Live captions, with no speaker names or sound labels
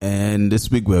And this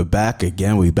week we're back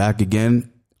again.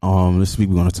 This week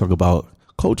we're going to talk about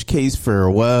Coach K's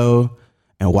farewell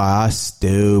and why I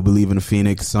still believe in the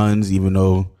Phoenix Suns, even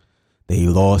though they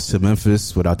lost to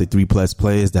Memphis without the 3+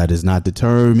 players. That does not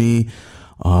deter me.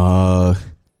 We're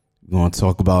going to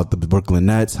talk about the Brooklyn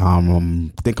Nets. I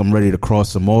think I'm ready to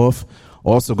cross them off.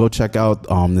 Also, go check out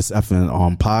this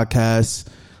effing podcast.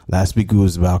 Last week it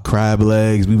was about crab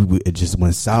legs. It just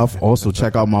went south. Also,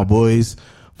 check out my boys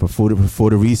for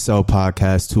the Resell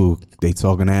podcast too. They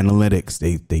talking analytics.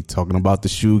 They talking about the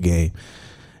shoe game,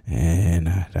 and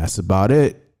that's about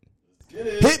it.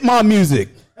 Hit my music.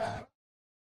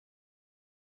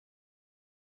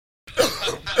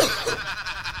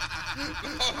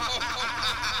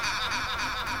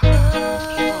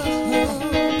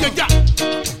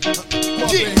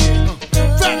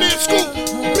 Batman Scoop,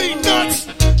 be nuts.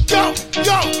 Yo,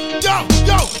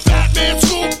 Batman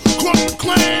Scoop, Crump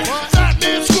Clan.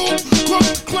 Batman Scoop, Crump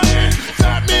Clan.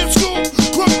 Batman Scoop,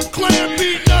 Crump Clan.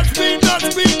 Be nuts.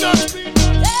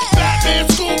 Batman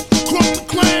Scoop, Crump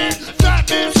Clan.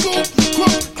 Batman Scoop,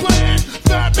 Crump Clan.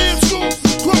 Batman Scoop,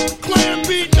 Crump Clan.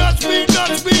 Be nuts.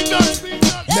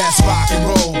 Let's rock and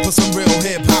roll, put some real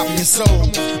hip hop in your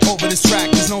soul. Over this track,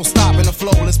 there's no stopping the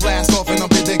flow. Let's blast off in a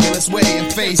ridiculous way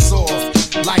and face off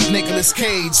like Nicolas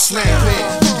Cage. Slam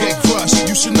it, you get crushed,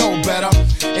 you should know better.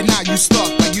 And now you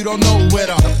stuck like you don't know where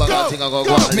to go.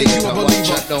 Make you a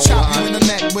believer, chop you in the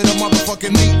neck with a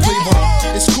motherfucking meat cleaver.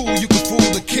 It's cool, you can fool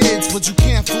the kids, but you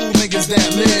can't fool niggas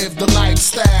that live the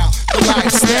lifestyle.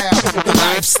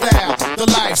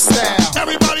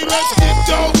 Everybody, let's get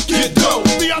dope.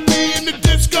 VIP in the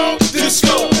disco.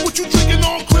 What you drinking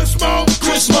on Crismo?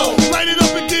 Light it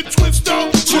up and get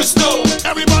twisto.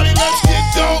 Everybody, let's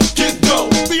get dope.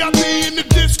 VIP in the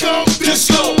disco.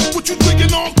 What you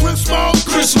drinking on Crismo?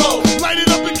 Light it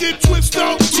up and get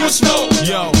twisto.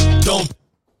 Yo, don't.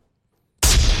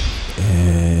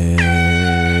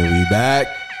 And we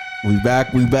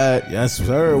back. Yes,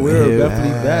 sir. We're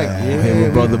definitely back. Yeah, Here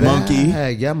with Brother Monkey.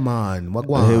 Yeah, man.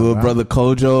 Here with Brother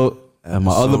Kojo and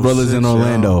my other brothers in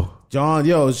Orlando. John,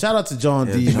 shout out to John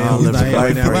D, John man. He's not here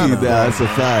right now. That's a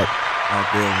fact. Out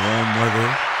there, warm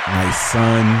weather. Nice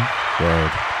sun.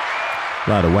 Word. A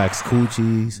lot of wax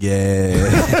coochies. Yeah.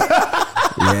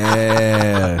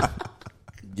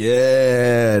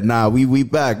 Nah, we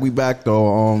back. We back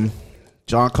though.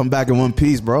 John, come back in one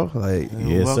piece, bro. Like,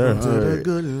 yes, sir. To the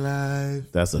good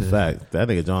life. That's a fact. That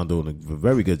nigga John doing a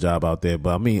very good job out there.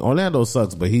 But I mean, Orlando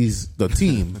sucks, but he's the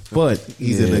team. But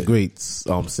he's in a great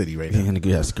city right now.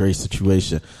 That's a great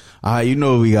situation.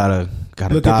 We gotta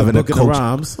Look dive at the into book of Coach.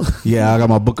 rhymes. Yeah, I got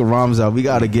my book of rhymes out. We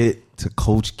gotta get to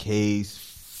Coach K's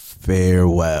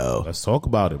farewell. Let's talk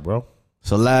about it, bro.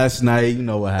 So last night, you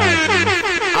know what happened.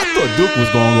 I thought Duke was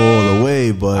gonna go all the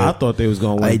way, but I thought they was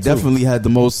gonna win. They definitely had the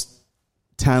most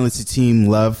talented team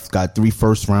left. Got 3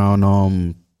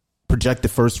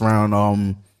 projected first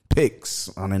round picks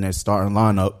on in their starting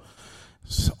lineup.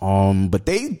 But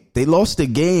they lost the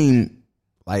game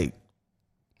like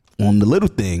on the little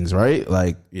things, right?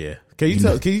 Like, yeah. Can you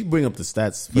bring up the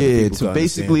stats? So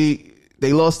basically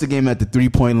they lost the game at the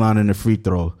 3-point line and the free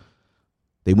throw.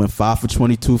 They went 5 for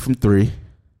 22 from 3.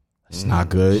 That's not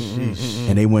good.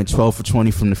 And they went 12 for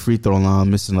 20 from the free throw line,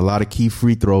 missing a lot of key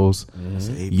free throws.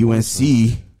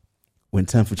 UNC went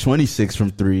 10 for 26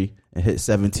 from 3 and hit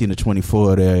 17 to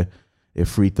 24 of their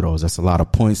free throws. That's a lot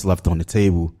of points left on the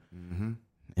table.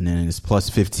 And then it's plus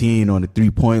 15 on the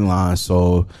 3-point line.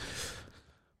 So,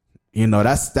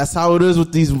 that's how it is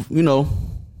with these, the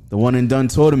one and done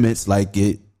tournaments. Like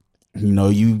you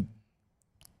lose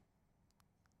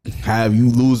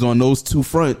on those two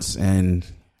fronts and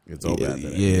it's over.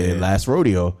 Last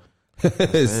rodeo.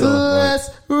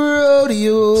 Last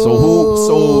rodeo.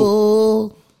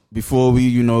 So before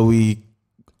we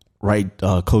write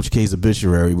Coach K's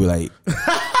obituary, we like,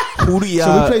 who do y'all?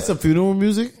 Should we play some funeral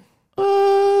music? Yeah,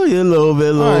 a little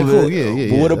bit. Cool.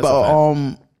 Yeah. But what about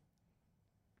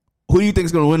who do you think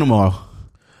is gonna win tomorrow?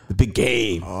 The big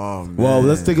game. Oh, man. Well,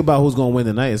 let's think about who's gonna win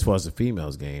tonight as far as the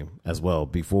females game as well.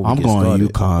 Before we I'm get going started.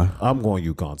 UConn. I'm going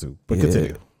UConn too. But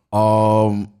continue.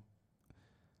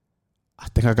 I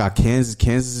think I got Kansas.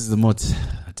 Kansas is the most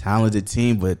talented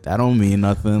team, but that don't mean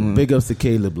nothing. Big ups to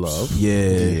Caleb Love.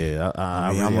 Yeah.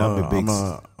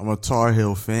 I'm a Tar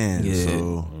Heel fan,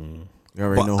 so you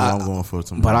already know who I'm going for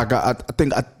tomorrow. But I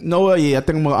think I'm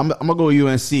gonna go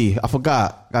UNC. I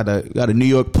forgot. Got a New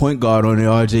York point guard on there,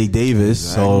 RJ Davis.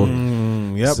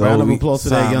 Exactly. So round of applause to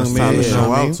that young man. Time to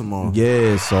show out tomorrow.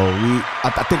 Yeah, so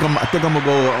I think I'm gonna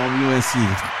go UNC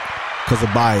because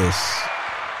of bias.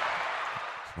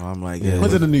 So I'm like,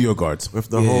 Went to the New York Guards. with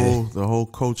the whole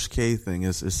Coach K thing,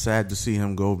 it's sad to see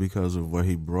him go because of what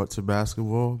he brought to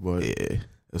basketball. But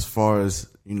as far as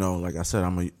like I said,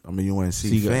 I'm a UNC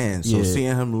fan, so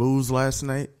seeing him lose last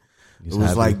night, it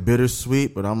was like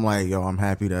bittersweet. But I'm like, I'm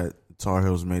happy that Tar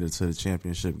Heels made it to the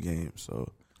championship game.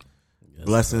 So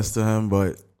blessings to him.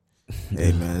 But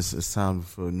hey, man, it's time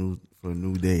for a new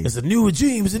day. It's a new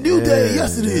regime. It's a new day.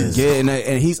 Yes, it is. Yeah,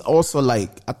 and he's also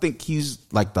like, I think he's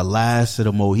like the last of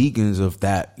the Mohicans of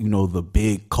that, the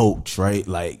big coach, right?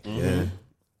 Like,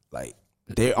 like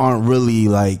they aren't really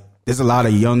like. There's a lot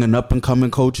of young and up and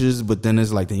coming coaches, but then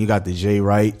then you got the Jay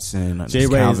Wrights and Jay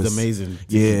Wright is amazing.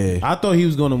 Yeah, I thought he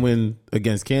was going to win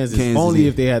against Kansas only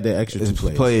if they had their extra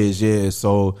two players. Yeah,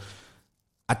 so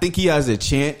I think he has a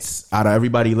chance out of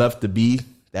everybody left to be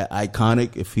that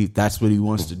iconic if that's what he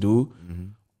wants to do.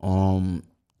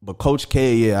 But Coach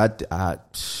K, I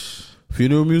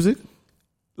funeral music,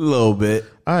 a little bit.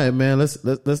 All right, man, let's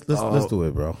do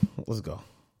it, bro. Let's go.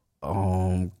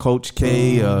 Coach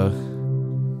K,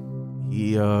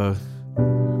 he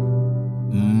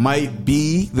might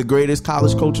be the greatest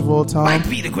college coach of all time. Might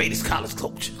be the greatest college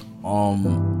coach.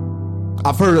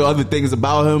 I've heard of other things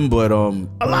about him, but a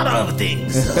lot of other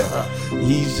things.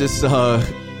 He's just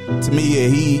to me,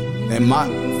 he in my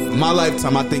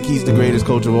lifetime, I think he's the greatest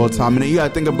coach of all time. And then you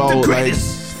gotta think about the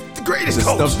greatest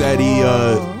coach. Stuff that he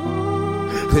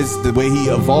the way he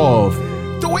evolved.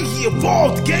 The way he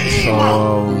evolved the game.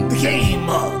 The game.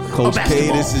 Coach K,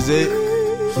 this is it.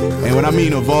 And when I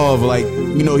mean evolve, like,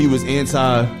 he was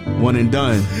anti one and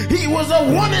done. He was a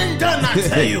one and done, I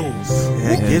tell you.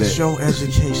 Get your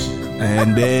education.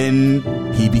 And then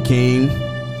he became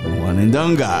a one and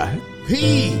done guy.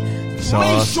 He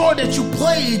made sure that you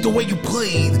played the way you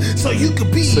played, so you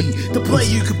could be the player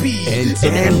you could be in the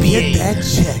NBA. Get that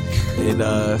check. And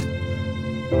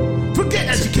forget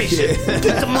education.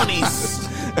 Get the monies.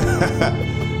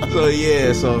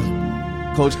 So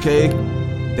Coach K,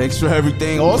 thanks for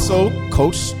everything. Also,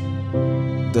 coach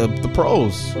the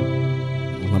pros.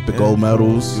 Olympic gold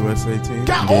medals. USA team.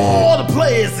 Got all the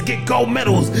players to get gold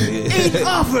medals in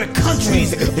other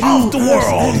countries of the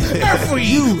world every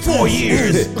 4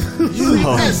 years.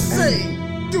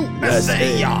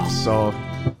 USA, y'all. So,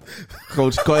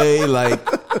 Coach K,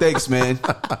 thanks, man.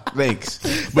 Thanks.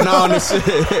 But now on the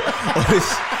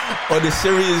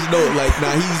serious note,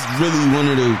 he's really one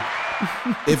of the,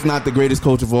 if not the greatest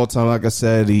coach of all time. Like I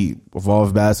said, he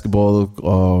evolved basketball.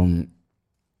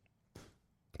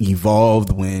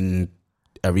 Evolved when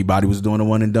everybody was doing the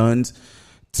one and dones.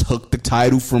 Took the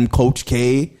title from Coach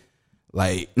K,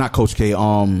 not Coach K.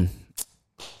 The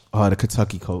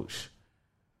Kentucky coach,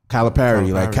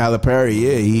 Calipari. Calipari,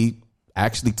 he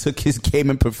actually took his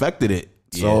game and perfected it.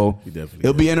 So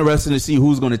it'll be interesting to see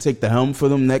who's going to take the helm for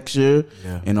them next year.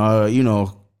 Yeah. And how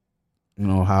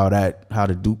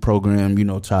the Duke program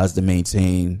tries to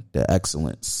maintain the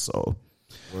excellence. So.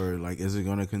 Or is it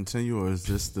going to continue, or is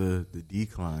this the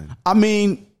decline? I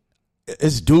mean,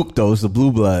 it's Duke though. It's the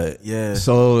blue blood. Yeah.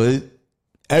 So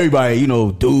everybody,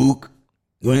 Duke,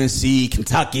 UNC,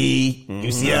 Kentucky,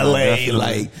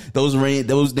 UCLA,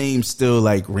 those names still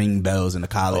ring bells in the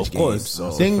college game. Of course.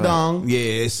 So, ding dong.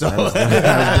 Yeah. So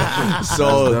that's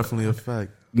definitely a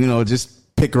fact.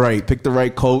 Just pick the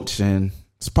right coach, and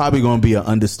it's probably going to be an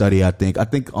understudy. I think. I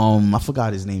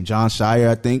forgot his name. John Shire.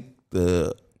 I think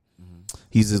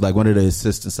he's just one of the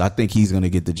assistants. I think he's going to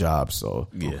get the job. So,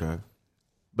 yeah. Okay.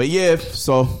 But yeah,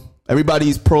 so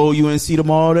everybody's pro UNC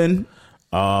tomorrow then?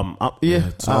 I'm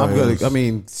good. I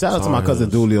mean, shout out to my cousin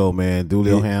Dulio, man.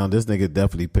 Dulio Hound. This nigga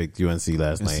definitely picked UNC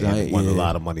last night and won a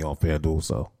lot of money on FanDuel,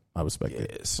 so I respect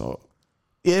it. So,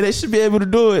 they should be able to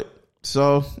do it.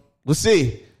 So, we'll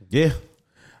see. Yeah.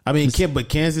 I mean, but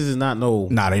Kansas is not no...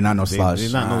 Nah, they're not no slouch. They're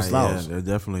not no slouch. Yeah, they're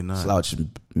definitely not. Slouch,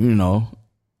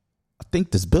 I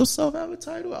think, does Bill Self have a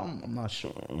title? I'm not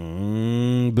sure.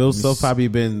 Bill Self probably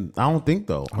been. I don't think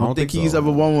though. I don't think he's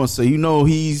ever won one. So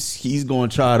he's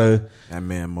going to try to. That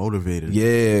man motivated.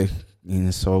 Yeah,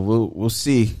 and so we'll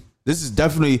see. This is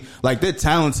definitely they're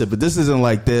talented, but this isn't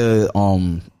their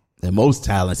most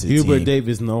talented. Hubert team.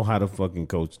 Davis know how to fucking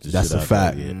coach. That's a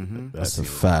fact. That's a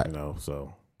fact.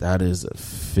 So that is a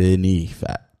finny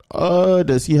fact.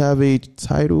 Does he have a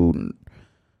title?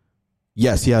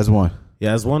 Yes, he has one.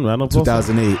 Yeah, it's one.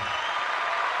 2008.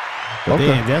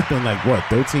 Damn, that's been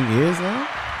 13 years now?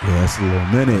 Yeah, that's a little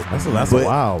minute. That's a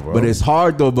while, bro. But it's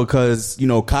hard though because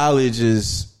college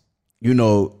is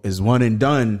is one and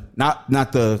done. Not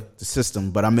the system,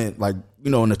 but I meant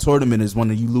in the tournament is when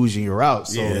you losing your route.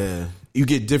 So you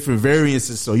get different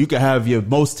variances. So you could have your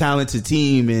most talented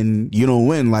team and you don't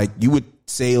win. You would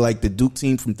say like the Duke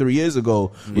team from 3 years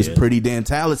ago was pretty damn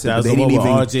talented. That was they the didn't one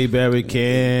even with R.J. Barrett,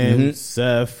 Cam,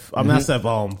 Seth. I'm not Seth.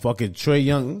 Fucking Trey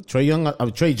Jones. Trey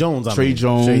Jones,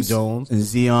 and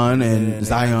Zion and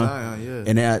Zion.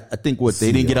 And I think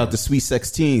they didn't get out the Sweet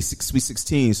 16.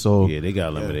 So yeah, they got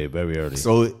eliminated very early.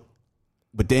 So,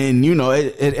 but then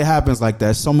it happens like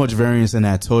that. So much variance in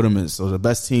that tournament. So the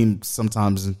best team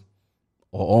sometimes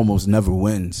or almost never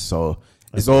wins. So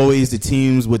it's always the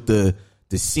teams with the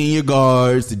senior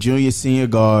guards, the junior senior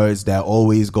guards that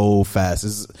always go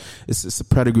fast. It's a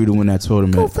pedigree to win that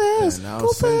tournament. Go fast. Now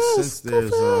since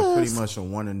there's pretty much a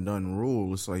one and done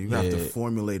rule, it's like you have to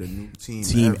formulate a new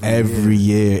team every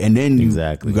year. And then you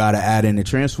got to add in the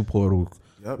transfer portal.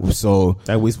 Yep. So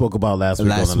that we spoke about last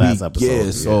week on the last episode. Yeah,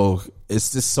 so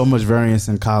it's just so much variance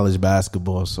in college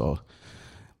basketball. So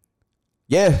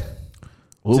yeah.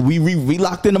 Well, we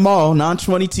locked in tomorrow.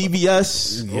 9:20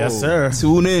 TBS. Yes, sir.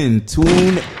 Tune in.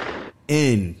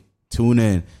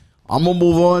 I'm gonna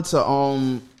move on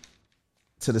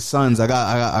to the Suns. I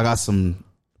got some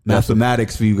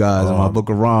mathematics for you guys in my book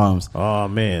of rhymes. Oh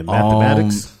man,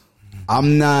 mathematics.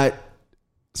 I'm not.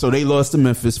 So they lost to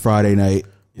Memphis Friday night.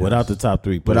 Without the top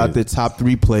three players. Without the top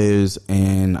three players,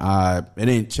 and it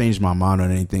didn't change my mind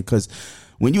on anything, because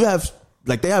when you have,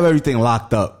 like, they have everything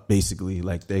locked up, basically.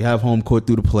 Like, they have home court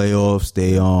through the playoffs.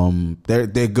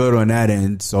 They're good on that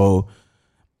end. So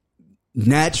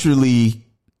naturally,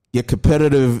 your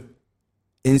competitive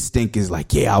instinct is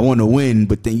like, yeah, I want to win,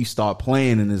 but then you start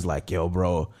playing and it's like, yo,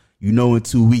 bro, in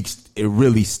 2 weeks it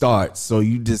really starts. So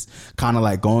you just kind of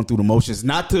like going through the motions,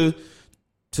 not to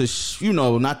pour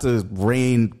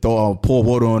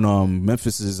water on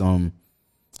Memphis's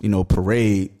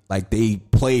parade. Like, they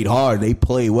played hard, they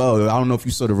played well. I don't know if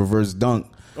you saw the reverse dunk.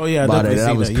 Oh yeah,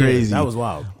 that was crazy. Yeah, that was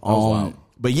wild.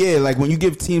 But yeah, like, when you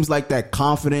give teams like that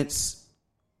confidence,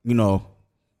 you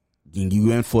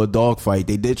in for a dogfight.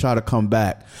 They did try to come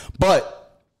back,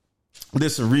 but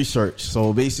there's some research.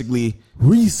 So basically,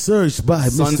 research by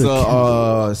Suns Mr.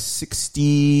 are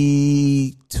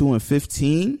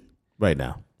 62-15 right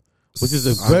now, which is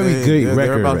a very great record.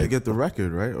 They're about to get the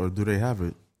record, right? Or do they have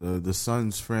it? The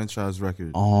Suns franchise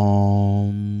record.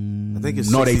 I think it's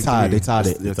no, 63. they tied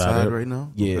it. They're tied right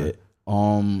now. Yeah.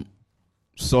 Okay.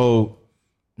 So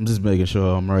I'm just making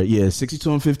sure I'm right. Yeah,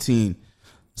 62-15.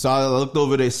 So I looked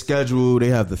over their schedule. They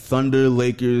have the Thunder,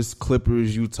 Lakers,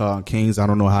 Clippers, Utah, and Kings. I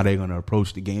don't know how they're going to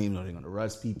approach the game. Are they going to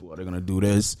rest people? Are they going to do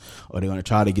this? Or are they going to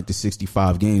try to get to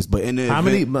 65 games? But in the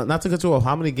not to cut you off,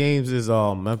 how many games is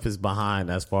Memphis behind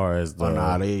as far as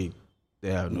the... they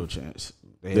have no chance.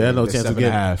 They have no chance to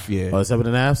get 7.5. Yeah.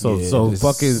 7.5. So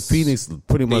fucking Phoenix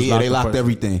pretty much they locked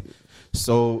everything.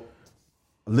 So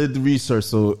I did the research.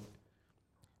 So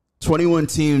 21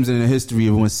 teams in the history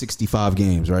have won 65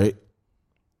 games, right?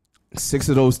 6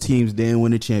 of those teams didn't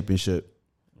win the championship,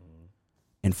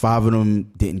 and 5 of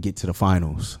them didn't get to the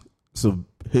finals. So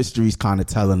history's kind of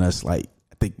telling us, like,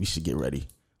 I think we should get ready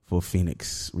for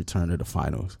Phoenix return to the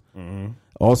finals. Mm-hmm.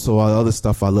 Also, all the other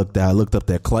stuff I looked up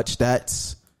their clutch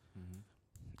stats.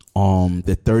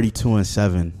 They're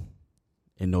 32-7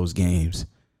 in those games.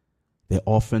 Their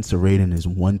offensive rating is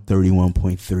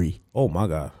 131.3. Oh my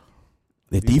God.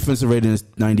 Their defensive rating is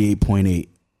 98.8,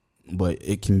 but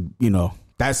it can,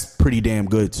 that's pretty damn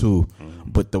good too.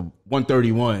 Mm-hmm. But the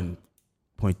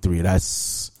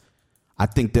 131.3, I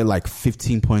think they're like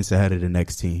 15 points ahead of the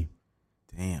next team.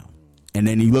 Damn. And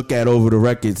then you look at over the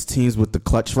records, teams with the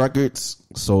clutch records.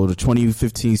 So the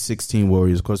 2015-16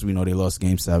 Warriors, of course, we know they lost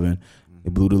Game 7. They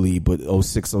blew the lead. But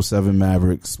 06-07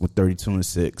 Mavericks with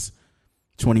 32-6.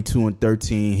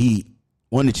 22-13 Heat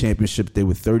won the championship. They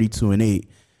were 32-8.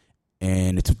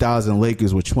 And the 2000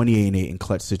 Lakers were 28-8 in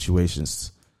clutch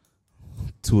situations.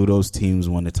 2 of those teams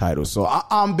won the title. So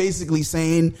I'm basically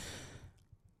saying,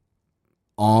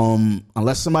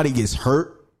 unless somebody gets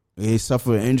hurt, they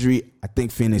suffer an injury, I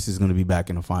think Phoenix is going to be back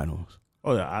in the finals.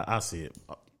 Oh yeah, I see it.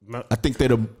 I think they're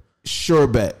the sure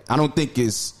bet. I don't think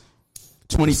it's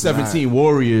 2017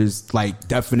 Warriors like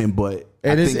definite, but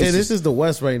this is the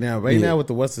West right now. Right now with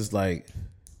the West is like,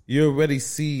 you already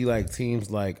see like teams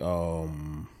like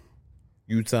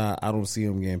Utah. I don't see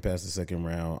them getting past the second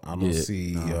round. I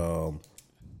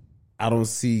don't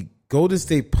see Golden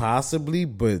State possibly,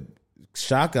 but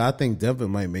Shaka, I think Denver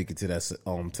might make it to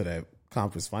that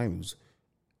conference finals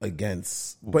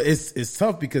against. But it's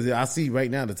tough because I see right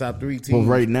now the top 3 teams. Well,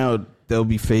 right now they'll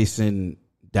be facing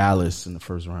Dallas in the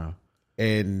first round,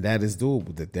 and that is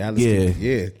doable. The Dallas,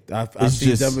 I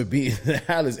see Denver beating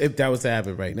Dallas if that was to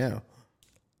happen right now.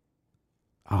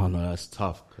 I don't know. That's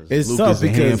tough. It's Luka's tough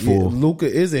because Luka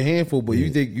is a handful, but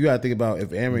you got to think about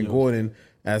if Aaron Gordon,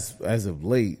 as of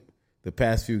late, the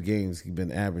past few games, he's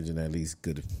been averaging at least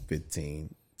good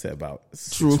 15 to about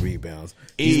 6 True. rebounds.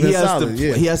 He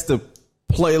has to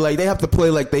play like they have to play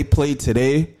like they played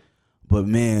today. But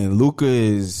man, Luka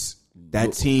is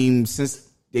that team since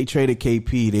they traded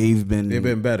KP. They've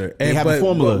been better. They have a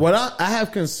formula. But I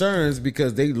have concerns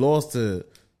because they lost to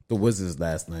the Wizards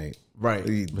last night. Right.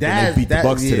 They beat the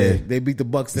Bucks today. They beat the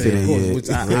Bucks today, of course, which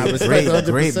I respect 100%.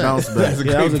 Great bounce back. That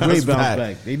was a great bounce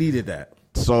back. They needed that.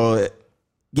 So,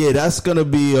 yeah, that's gonna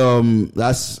be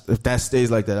if that stays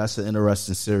like that, that's an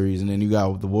interesting series. And then you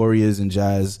got the Warriors and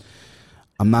Jazz.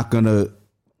 I'm not gonna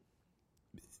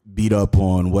beat up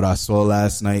on what I saw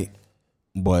last night,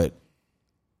 but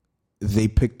they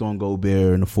picked on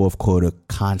Gobert in the fourth quarter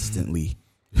constantly.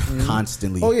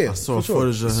 Constantly. Oh yeah, I saw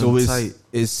footage of him tight.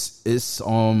 It's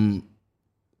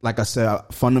like I said,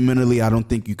 fundamentally, I don't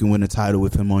think you can win a title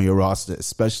with him on your roster,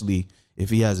 especially if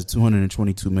he has a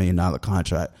 $222 million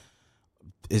contract.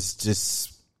 It's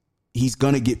just he's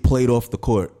gonna get played off the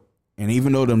court, and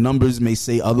even though the numbers may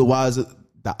say otherwise,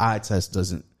 the eye test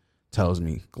tells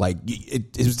me like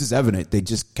it was just evident. They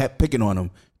just kept picking on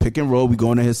him, pick and roll. We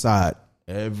going to his side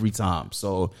every time.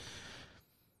 So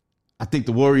I think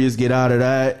the Warriors get out of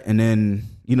that, and then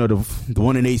the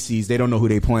one in ACs, they don't know who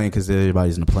they playing because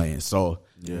everybody's in the playing. So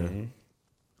yeah,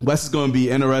 West is going to be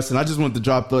interesting. I just want to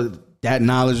drop that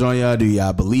knowledge on y'all. Do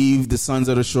y'all believe the Suns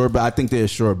are the sure bet? I think they're a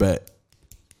sure bet.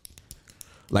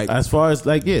 Like as far as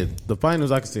the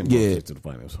finals, I can see them going to the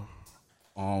finals.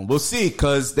 We'll see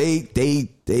because they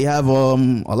have a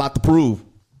lot to prove.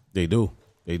 They do.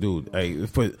 I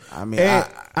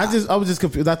was just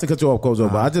confused. Not to cut you off,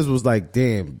 Kojo, but I just was like,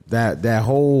 damn, that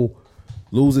whole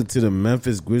losing to the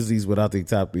Memphis Grizzlies without the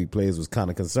top 3 players was kind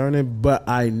of concerning. But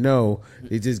I know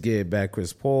they just get back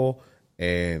Chris Paul,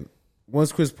 and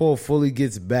once Chris Paul fully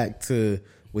gets back to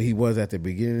where he was at the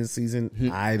beginning of the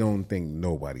season, I don't think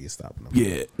nobody is stopping him.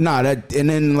 Yeah, and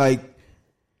then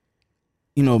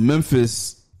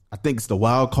Memphis, I think it's the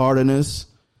wild card in this.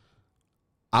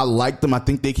 I like them. I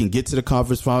think they can get to the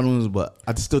conference finals, but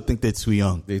I still think they're too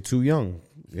young. They're too young.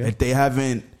 Yeah. If they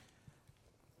haven't.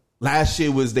 Last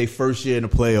year was their first year in the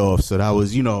playoffs, so that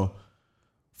was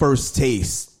first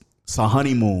taste. It's a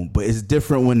honeymoon, but it's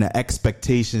different when the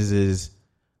expectations is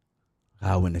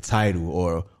I win the title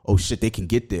or oh shit they can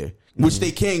get there, which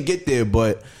they can get there.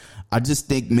 But I just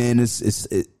think man,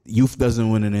 youth doesn't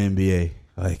win in the NBA.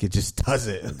 Like it just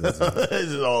doesn't.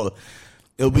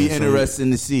 It'll be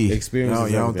interesting to see. Experience. No,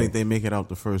 y'all don't think they make it out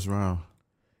the first round?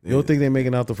 You don't think they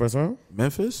making out the first round?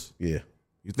 Memphis? Yeah.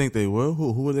 You think they will?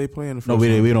 Who are they playing the first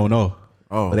round? We don't know.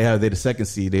 Oh, but they're the second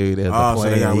seed. They so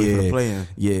they got to wait for the play-in.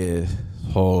 Yeah.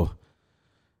 Oh.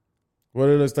 What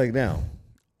it looks like now?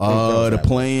 The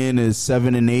play-in is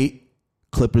 7 and 8.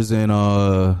 Clippers and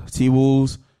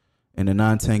T-Wolves, and the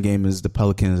 9-10 game is the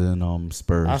Pelicans and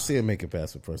Spurs. I see it making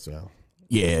past the first round.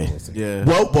 Yeah. Yeah.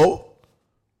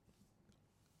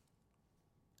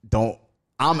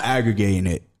 I'm aggregating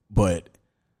it, but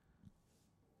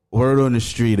word on the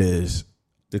street is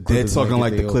they're talking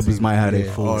like the Clippers might have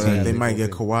their full team. They might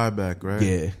get Kawhi back, right?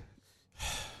 Yeah.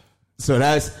 So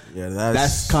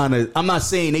that's kind of. I'm not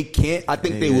saying they can't. I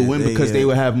think they will win because they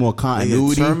will have more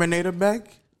continuity. Terminator back.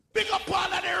 Big up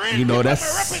all of their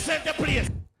represent the place.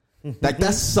 Like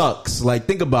that sucks. Like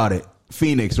think about it.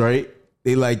 Phoenix, right?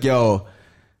 They like yo.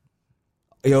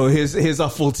 Here's our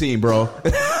full team, bro.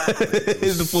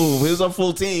 Here's our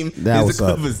full team. Here's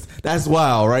the Clippers. That's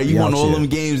wild, right? You won all them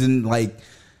games and like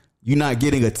you're not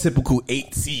getting a typical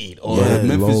 8 seed or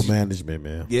Memphis. Low management,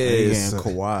 man. Yeah, and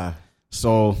Kawhi.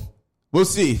 So we'll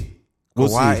see.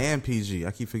 Kawhi and PG.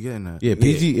 I keep forgetting that. Yeah,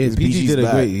 PG did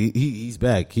a great. He's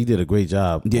back. He did a great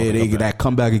job. Yeah, that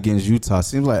comeback against Utah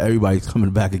seems like everybody's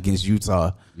coming back against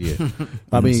Utah. Yeah,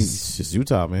 I mean it's just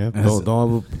Utah, man.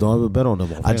 Don't ever bet on them.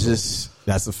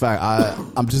 That's a fact.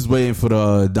 I'm just waiting for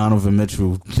the Donovan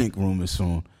Mitchell link rumor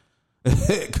soon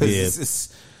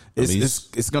because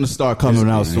it's gonna start coming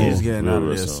out soon. He's getting out of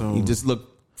there soon. He just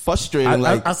looked frustrated.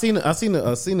 I seen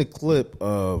a clip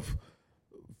of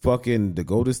fucking the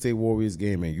Golden State Warriors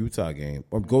game and Utah game,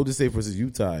 or Golden State versus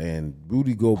Utah, and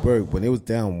Rudy Gobert, when it was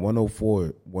down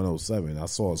 104-107, I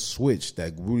saw a switch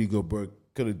that Rudy Gobert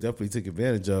could have definitely took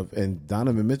advantage of, and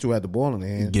Donovan Mitchell had the ball in the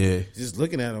hand. Yeah. Just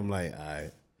looking at him like, all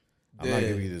right, I'm not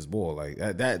giving you this ball. Like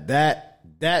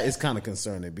that is kind of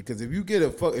concerning, because if you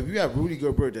have Rudy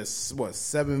Gobert that's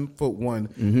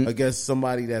 7'1" against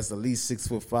somebody that's at least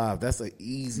 6'5", that's an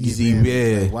easy advantage.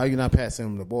 Yeah. Like, why are you not passing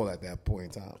him the ball at that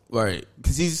point in time? Right,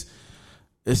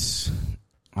 because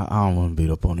I don't want to beat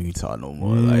up on Utah no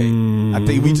more. Like I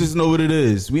think we just know what it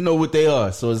is. We know what they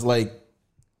are. So it's like,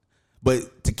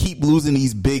 but to keep losing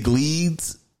these big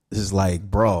leads is like,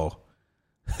 bro,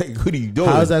 Like, what are you doing?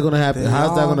 How's that going to happen?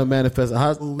 How's that going to manifest?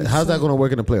 How's that going to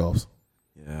work in the playoffs?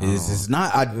 Yeah, It's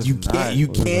not. You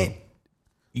can't.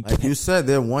 Like you said,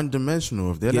 they're one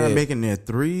dimensional. If they're not making their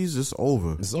threes, it's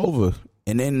over. It's over.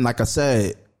 And then, like I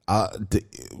said,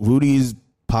 Rudy's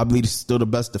probably still the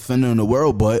best defender in the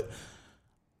world, but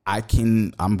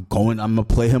I'm gonna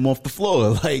play him off the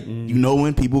floor. Like,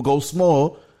 when people go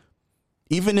small,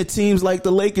 even the teams like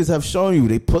the Lakers have shown you,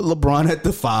 they put LeBron at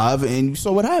the 5, and you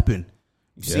saw what happened.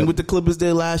 You seen what the Clippers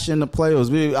did last year in the playoffs.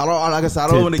 I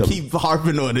don't want to keep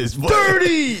harping on this, but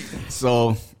dirty.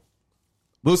 So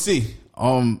we'll see.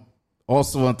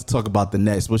 Also want to talk about the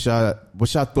Nets. What's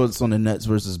your thoughts on the Nets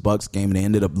versus Bucks game? They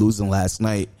ended up losing last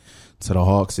night to the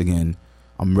Hawks again.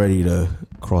 I'm ready to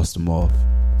cross them off.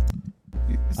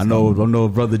 I know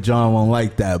Brother John won't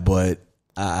like that, but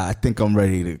I think I'm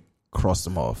ready to cross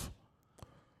them off.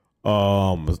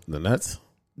 The Nets?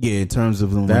 Yeah, in terms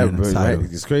of them winning the title.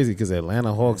 It's crazy because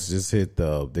Atlanta Hawks just hit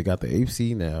they got the 8th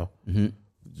seed now. Mm-hmm.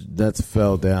 Nets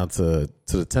fell down to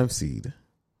the 10th seed.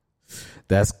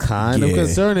 That's kind of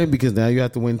concerning because now you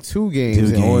have to win 2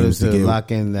 games in order to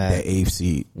lock in that 8th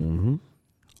seed. Mm-hmm.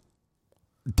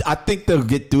 I think they'll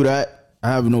get through that. I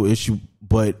have no issue,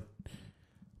 but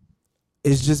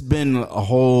it's just been a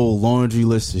whole laundry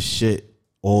list of shit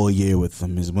all year with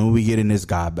them. Is when we getting this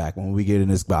guy back?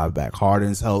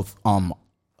 Harden's health.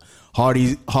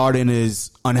 Harden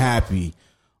is unhappy.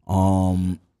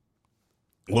 There's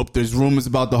rumors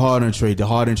about the Harden trade. The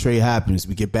Harden trade happens.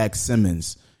 We get back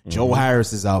Simmons. Mm-hmm. Joe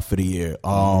Harris is out for the year.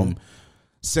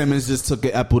 Simmons just took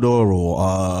an epidural.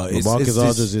 Marcus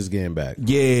Aldridge is getting back.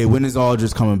 Yeah, when is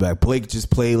Aldridge coming back? Blake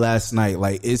just played last night.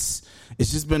 Like it's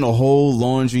just been a whole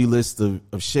laundry list of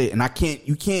shit. And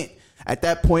you can't at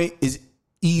that point, it's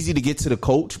easy to get to the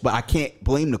coach, but I can't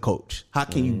blame the coach. How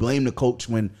can you blame the coach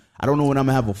when I don't know when I'm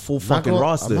gonna have a full fucking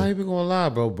roster? I'm not even gonna lie,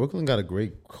 bro. Brooklyn got a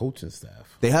great coaching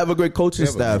staff. They have a great coaching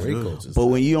staff. But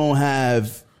when you don't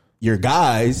have your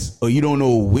guys, or you don't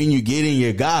know when you're getting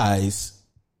your guys,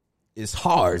 it's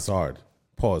hard. It's hard.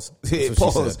 Pause.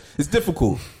 Pause. It's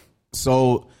difficult.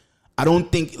 So I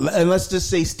don't think, and let's just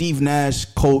say Steve Nash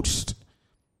coached,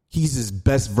 he's his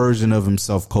best version of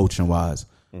himself coaching wise.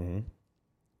 Mm-hmm.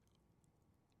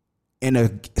 In a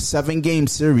 7-game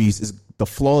series, the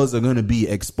flaws are going to be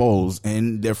exposed,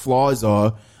 and their flaws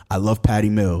are: I love Patty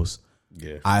Mills.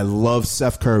 Yeah. I love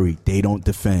Seth Curry. They don't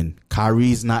defend.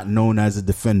 Kyrie's not known as a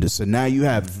defender. So now you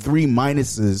have 3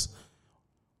 minuses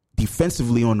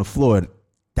defensively on the floor.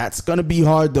 That's going to be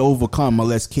hard to overcome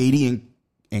unless KD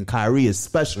and Kyrie is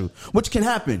special, which can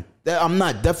happen. I'm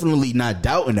definitely not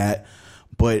doubting that.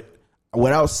 But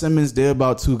without Simmons, they're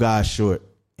about 2 guys short.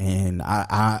 And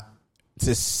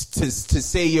to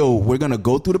say, we're going to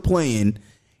go through the play-in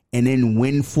and then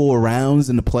win 4 rounds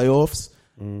in the playoffs,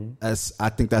 I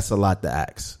think that's a lot to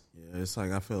ask. Yeah, it's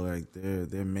like I feel like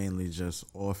they're mainly just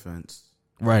offense,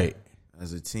 right?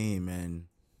 As a team, and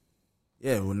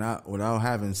without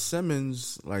having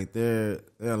Simmons, like they're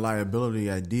a liability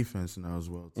at defense now as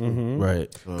well, too. Mm-hmm.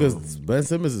 Right? Because Ben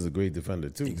Simmons is a great defender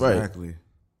too. Exactly. Right.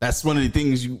 That's one of the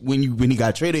things when he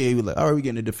got traded, he was like, "All right, we're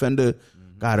getting a defender,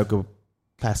 guy that could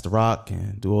pass the rock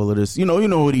and do all of this." You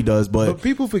know what he does, but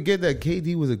people forget that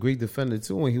KD was a great defender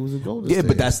too when he was a Golden State. Yeah,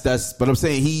 but that's. But I'm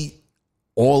saying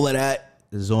all of that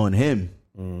is on him.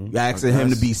 Mm-hmm. You're asking him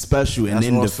to be special and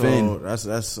then defend.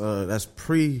 That's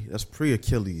pre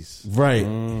Achilles, right?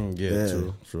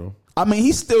 True. I mean,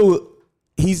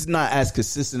 he's not as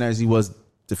consistent as he was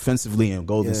defensively in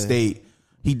Golden State.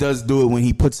 He does do it when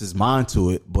he puts his mind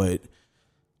to it, but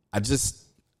I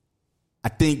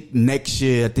think next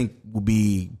year will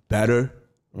be better.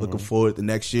 Looking forward to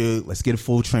next year. Let's get a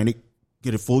full training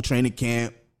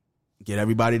camp, get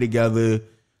everybody together,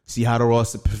 see how the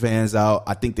roster fans out.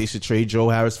 I think they should trade Joe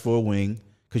Harris for a wing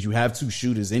because you have 2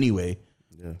 shooters anyway.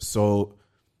 Yeah. So,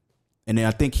 and then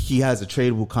I think he has a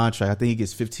tradable contract. I think he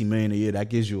gets $15 million a year. That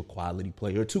gives you a quality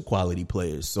player or 2 quality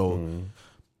players. So,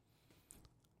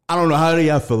 I don't know. How do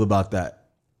y'all feel about that?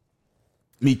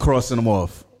 Me crossing them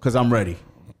off because I'm ready.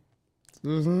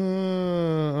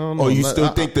 Or you still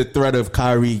think the threat of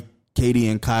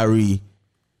KD and Kyrie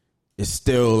is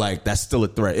still that's still a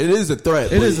threat? It is a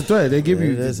threat. It is a threat. They give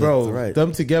you, bro,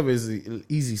 them together is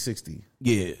easy 60.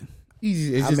 Yeah.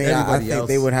 Easy. It's I think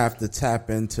they would have to tap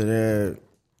into their,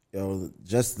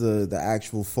 just the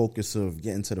actual focus of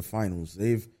getting to the finals.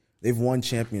 They've won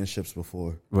championships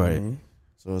before. Right. Mm-hmm.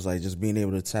 So it's like just being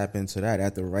able to tap into that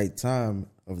at the right time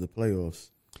of the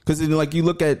playoffs. Because you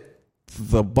look at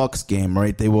the Bucks game,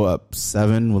 right? They were up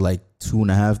 7 with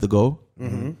 2.5 to go.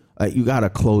 Mm-hmm. You got to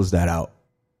close that out.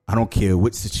 I don't care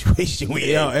which situation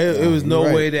we in. It was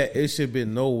no way that it should have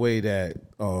been no way that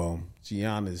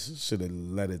Giannis should have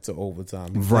led it to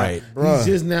overtime. Right. He's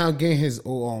just now getting his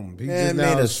he's just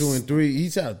now shooting three.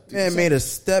 Made a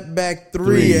step back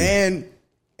three.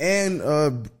 and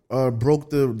broke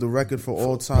the record for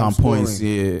all time points.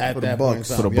 Yeah, at for that the point Bucks.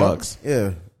 in for time. the Bucks.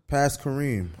 Yeah, past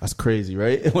Kareem. That's crazy,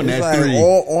 right? On It's that like three,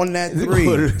 all on that three.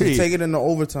 Three. To take it into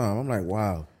overtime. I'm like,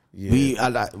 wow. Yeah.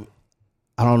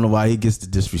 I don't know why he gets the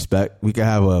disrespect. We could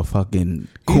have a fucking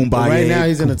kumbaya. Right now,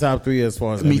 he's in the top three as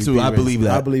far as Me MVP too. I race. believe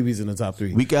that. I believe he's in the top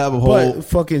three. We could have a whole. But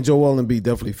fucking Joel Embiid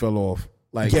definitely fell off.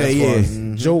 Like, as far as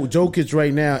Jokic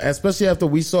right now, especially after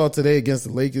we saw today against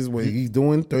the Lakers where he's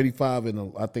doing 35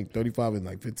 and I think 35 and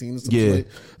like 15 or something.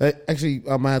 Yeah. Actually,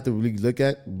 I might have to relook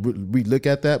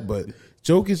at that. But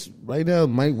Jokic right now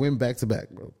might win back to back,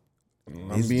 bro.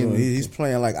 He's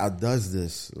playing like I does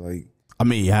this. Like, I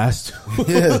mean, he has to.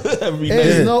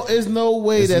 There's no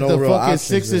way that the real fucking options,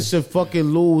 Sixers should fucking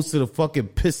lose to the fucking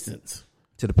Pistons.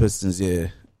 To the Pistons, yeah.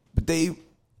 But they,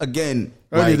 again,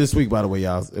 Earlier this week, by the way,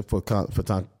 y'all, for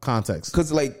context.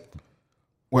 because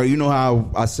well, you know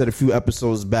how I said a few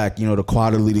episodes back, the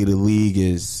quality of the league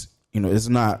is, it's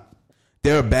not.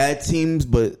 There are bad teams,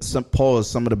 but some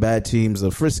of the bad teams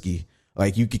are frisky.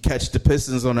 Like, you could catch the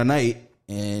Pistons on a night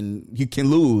and you can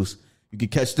lose. You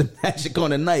could catch the Magic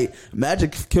on a night.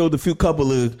 Magic killed a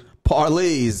couple of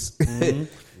parlays. Mm-hmm.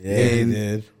 Yeah, and he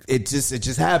did. it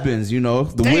just happens,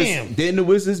 Damn. Didn't the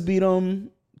Wizards beat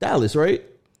Dallas, right?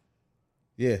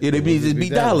 Yeah, Yeah, they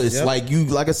beat Dallas. Yep.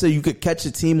 Like I said, you could catch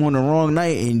a team on the wrong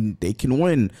night and they can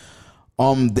win.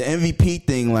 The MVP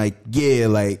thing,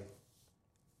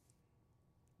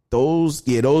 those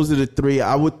are the three.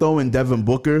 I would throw in Devin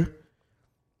Booker.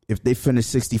 If they finish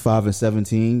 65 and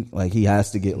 17, he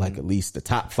has to get at least the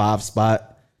top 5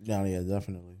 spot. yeah,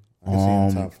 definitely. I can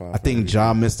see him top 5. I think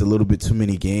Ja missed a little bit too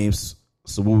many games.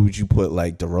 So what would you put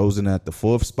DeRozan at the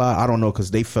 4th spot? I don't know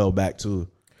because they fell back too.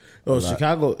 Oh,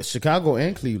 Chicago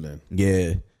and Cleveland.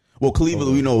 Yeah. Well,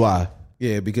 Cleveland, we know why.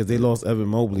 Yeah, because they lost Evan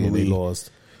Mobley and they lost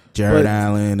Jared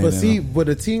Allen. But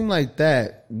a team like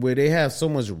that, where they have so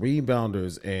much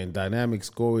rebounders and dynamic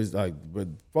scorers, but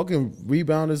fucking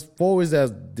rebounders, forwards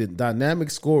as the dynamic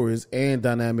scorers and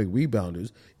dynamic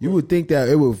rebounders, you would think that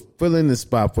it would fill in the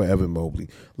spot for Evan Mobley.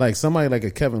 Like somebody like a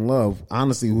Kevin Love,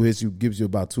 honestly, who gives you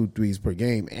about 2 threes per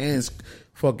game and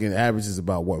fucking averages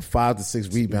about 5 to 6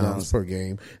 rebounds per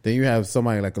game. Then you have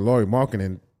somebody like a Lauri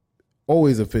Markkanen,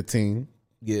 always a 15.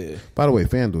 Yeah. By the way,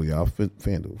 FanDuel, y'all.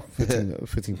 FanDuel.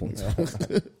 15 points.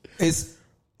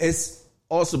 It's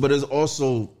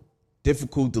also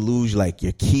difficult to lose your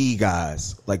key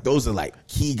guys. Those are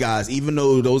key guys. Even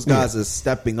though those guys are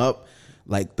stepping up,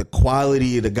 the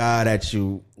quality of the guy that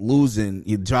you losing,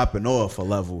 you're dropping off a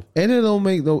level. And it don't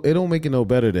make it no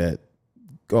better that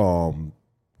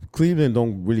Cleveland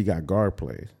don't really got guard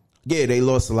play. Yeah, they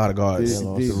lost a lot of guards.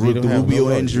 The Rubio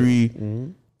injury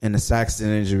and the Saxton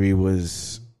injury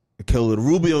was a killer. The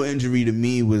Rubio injury to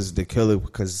me was the killer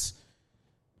because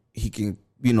he can,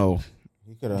 do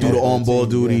the on-ball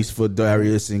duties for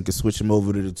Darius and can switch him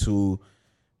over to the 2,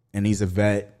 and he's a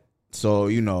vet. So,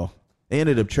 they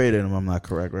ended up trading him. I'm not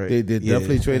correct, right? They did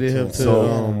definitely traded him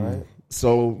to.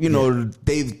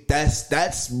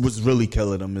 That's was really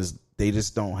killing them is they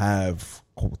just don't have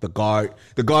the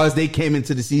guards they came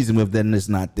into the season with. Then it's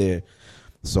not there.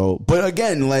 So, but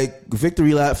again,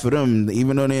 victory lap for them.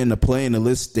 Even though they're in the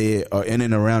list, they are in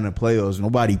and around the playoffs.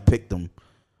 Nobody picked them.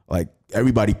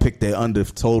 Everybody picked their under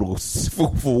totals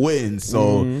for wins.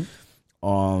 So,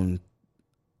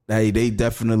 they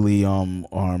definitely are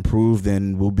improved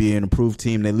and will be an improved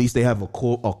team. And at least they have a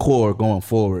core going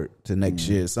forward to next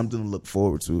year. Something to look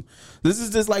forward to. This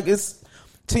is just it's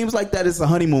teams like that. It's a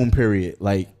honeymoon period.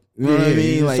 You know what I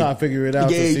mean? Trying to figure it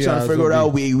out. Yeah, you trying to figure it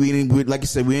out. We like I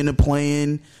said, we're in the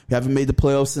play-in. We haven't made the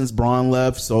playoffs since Braun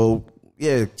left. So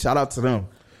yeah, shout out to them.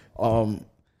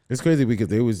 It's crazy because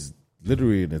they was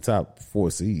literally in the top 4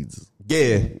 seeds.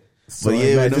 Yeah. So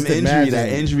with them that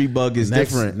injury bug is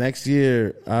different. Next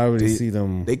year, I already see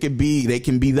them. They can be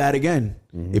that again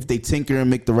if they tinker and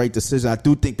make the right decision. I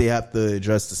do think they have to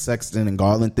address the Sexton and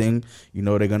Garland thing.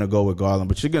 They're gonna go with Garland,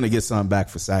 but you're gonna get something back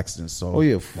for Saxton.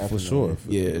 So for sure.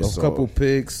 Yeah, a couple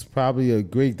picks, probably a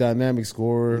great dynamic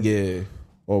scorer. Yeah,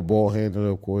 or ball handler,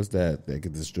 of course, that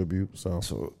can distribute.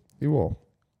 So you will.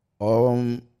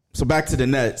 So back to the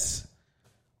Nets.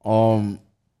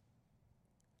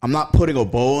 I'm not putting a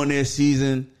bow on their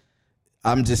season.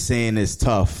 I'm just saying it's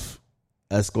tough.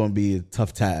 That's going to be a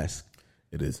tough task.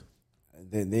 It is.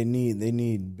 They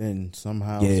need Ben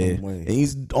somehow, some way. And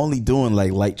he's only doing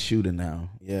light shooting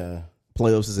now. Yeah.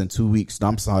 Playoffs is in 2 weeks.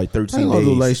 I'm sorry, 13 I days.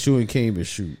 light shooting can't even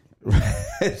shoot.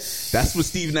 That's what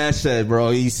Steve Nash said,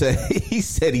 bro. He said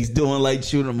he's doing light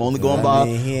shooting. I'm only going by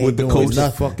with the coach.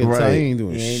 Fucking right. He ain't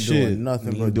doing He ain't shit. doing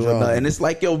nothing He but ain't doing jogging. nothing. And it's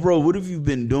like, yo, bro, what have you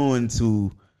been doing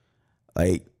to,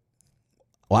 like,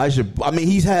 why is your? I mean,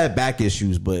 he's had back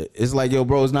issues, but it's like, yo,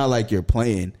 bro, it's not like you're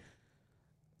playing.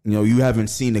 You know, you haven't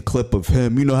seen a clip of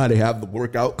him. You know how they have the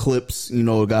workout clips. You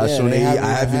know, guys showing. I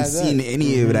haven't seen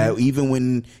any of that, even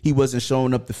when he wasn't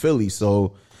showing up to Philly.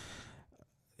 So,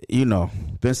 you know,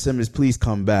 Ben Simmons, please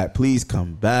come back. Please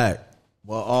come back.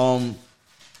 Well,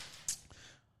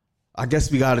 I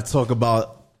guess we got to talk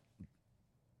about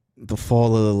the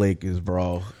fall of the Lakers,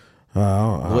 bro.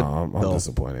 I'm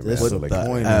disappointed, man.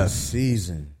 Disappointing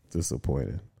season.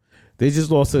 Disappointed. They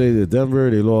just lost today to Denver.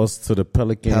 They lost to the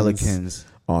Pelicans.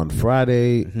 On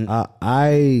Friday.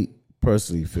 I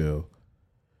personally feel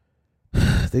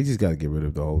they just got to get rid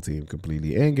of the whole team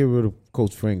completely and get rid of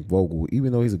Coach Frank Vogel,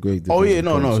 even though he's a great defensive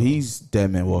coach. He's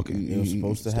dead man walking. He's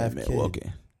supposed to have dead kids. man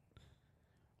walking.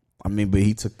 I mean, but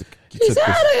he took the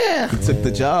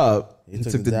job. He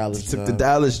took the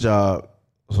Dallas job.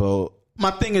 So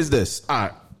my thing is this. All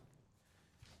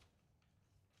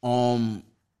right.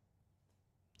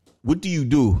 What do you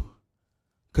do?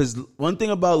 Because one thing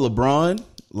about LeBron,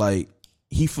 like,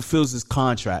 he fulfills his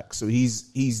contract. So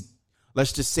he's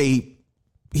let's just say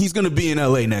he's going to be in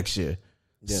LA next year.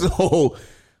 Yeah. So,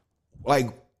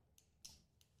 like,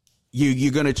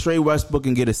 you're going to trade Westbrook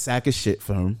and get a sack of shit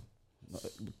from him.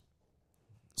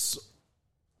 So,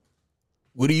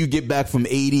 what do you get back from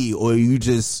AD? Or you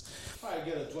just... Probably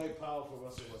get a Dwight Powell for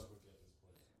Russell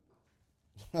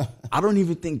Westbrook. I don't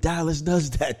even think Dallas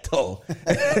does that though.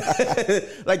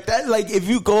 Like that, like if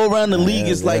you go around the league,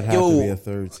 it's like, have to be a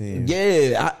third team.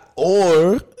 Yeah,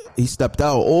 or he stepped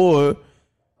out, or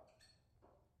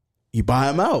you buy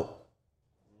him out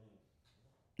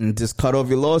and just cut off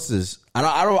your losses. I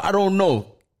don't know.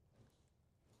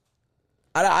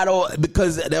 I don't,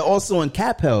 because they're also in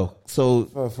cap hell. So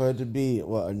for it to be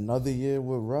another year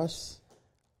with Russ.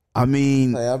 I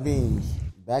mean,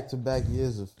 back-to-back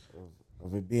years of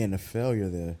it being a failure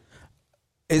there.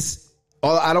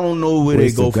 I don't know where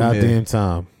they go from here. Goddamn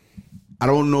time. I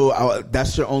don't know.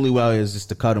 That's your only way is just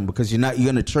to cut him, because you're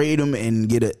gonna trade him and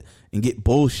get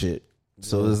bullshit.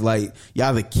 So it's like you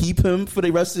either keep him for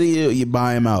the rest of the year or you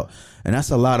buy him out, and that's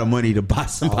a lot of money to buy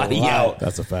somebody out.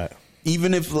 That's a fact.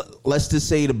 Even if, let's just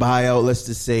say the buyout, let's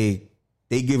just say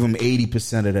they give him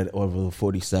 80% of that over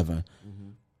 47.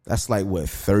 That's like what,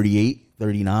 38,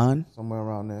 39? Somewhere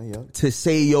around there, yeah. To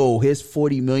say, yo, here's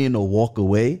 $40 million to walk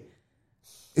away.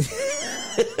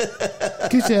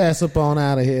 Get your ass up on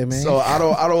out of here, man. So I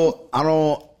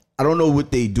don't know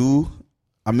what they do.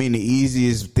 I mean, the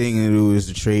easiest thing to do is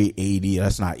to trade AD.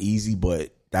 That's not easy,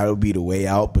 but that would be the way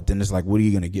out. But then it's like, what are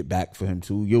you going to get back for him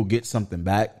too? You'll get something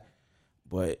back.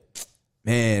 But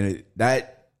man,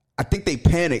 I think they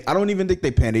panicked. I don't even think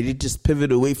they panicked. They just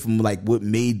pivoted away from like what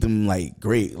made them like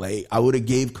great. Like I would have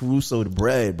gave Caruso the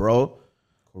bread, bro.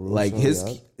 Like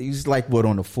he's like what,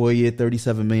 on a 4-year,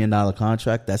 $37 million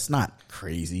contract. That's not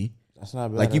crazy. That's not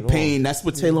bad. Like you paying. That's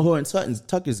what Taylor Horton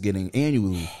Tucker's getting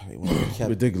annually.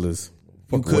 Ridiculous.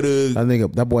 You could have. I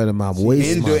think that boy, the mom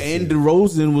wasted. And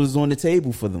DeRozan was on the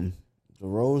table for them.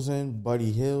 DeRozan,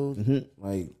 Buddy Hield,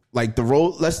 like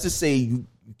let's just say you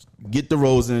get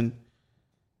DeRozan,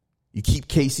 you keep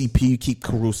KCP, you keep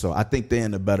Caruso. I think they're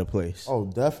in a better place. Oh,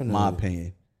 definitely. My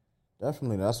opinion.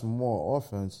 Definitely. That's more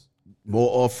offense.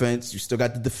 More offense. You still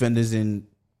got the defenders, and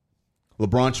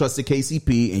LeBron trusted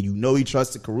KCP, and you know he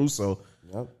trusted Caruso.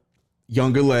 Yep.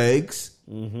 Younger legs.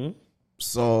 Mm-hmm.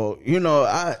 So, you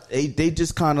know, they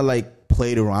just kind of like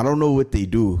played around. I don't know what they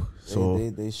do. So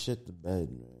they shit the bed,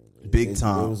 man. Big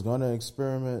time. They was going to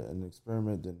experiment, and the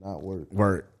experiment did not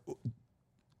work.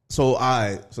 So,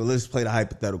 so let's play the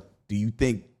hypothetical. Do you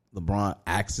think LeBron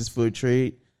asks for a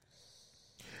trade?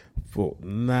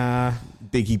 Nah.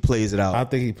 Think he plays it out? I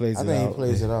think he plays it out. He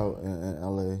plays it out in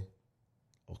LA.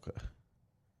 Okay.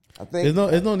 I think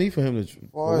there's no need for him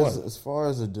to. As far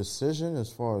as a decision,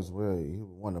 as far as where he would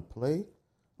want to play,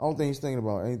 I don't think he's thinking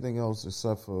about anything else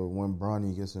except for when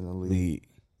Bronny gets in the league.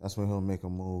 That's when he'll make a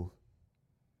move.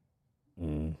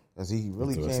 Because he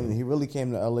really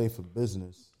came to LA for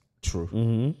business. True.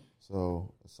 Mm-hmm.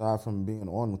 So aside from being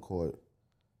on the court,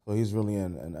 so he's really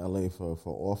in LA for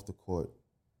off the court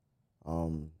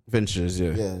ventures.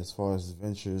 Yeah. Yeah, as far as his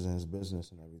ventures and his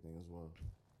business and everything as well.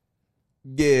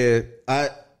 Yeah,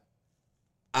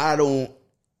 I don't.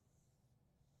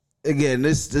 Again,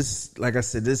 this like I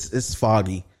said, this is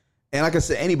foggy, and like I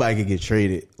said, anybody could get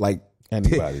traded. Like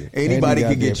anybody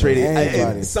could get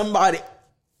traded. Somebody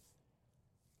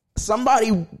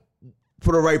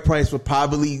for the right price would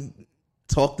probably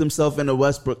talked himself into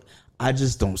Westbrook. I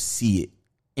just don't see it.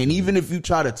 And even if you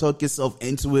try to talk yourself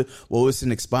into it, well, it's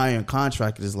an expiring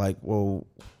contract. It's like, well,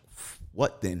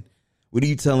 what then? What are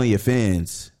you telling your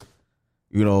fans?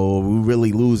 You know, we're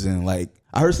really losing. Like,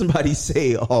 I heard somebody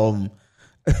say,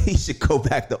 he should go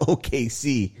back to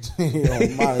OKC.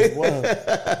 Might as well.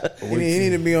 He need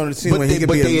to be on the team when he can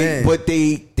be a man. But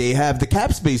they have the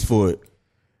cap space for it.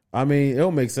 I mean,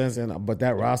 it'll make sense, but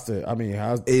that roster, I mean,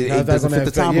 how's It that doesn't going to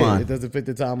fit the affect? Yeah, timeline. it doesn't fit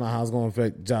the timeline. How's it going to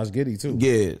affect Josh Giddey too?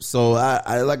 Yeah. So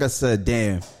I like I said,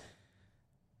 damn.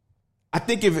 I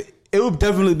think if it would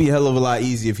definitely be a hell of a lot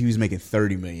easier if he was making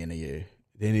 $30 million a year.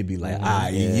 Then it'd be like,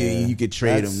 you could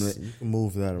trade him. You can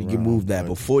move that around. You can move that,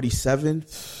 but 47,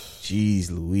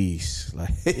 jeez, Louise, like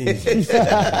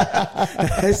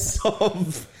that's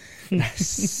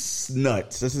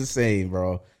nuts. That's insane,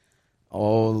 bro.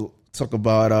 I'll talk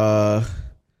about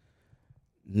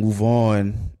move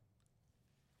on.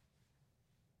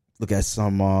 Look at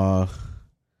some what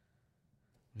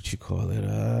you call it?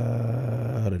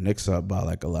 The Knicks are up by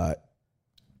like a lot.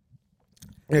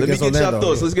 Yeah, Let me get your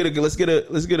thoughts.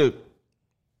 Yeah.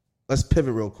 Let's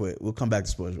pivot real quick. We'll come back to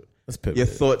sports. Let's pivot. Your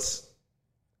thoughts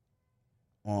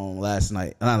on last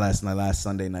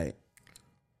Sunday night.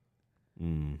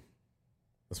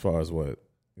 As far as what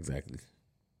exactly?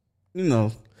 You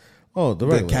know, the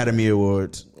the Academy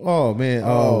Awards. Oh man,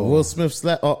 Will Smith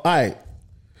slap. Oh, all right.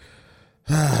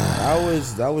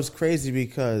 That was crazy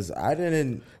because I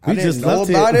didn't just know left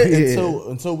about it. it Yeah.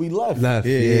 until we left. Yeah.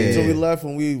 Until we left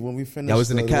when we finished That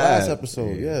was in the cab. last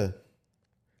episode. Yeah.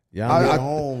 I got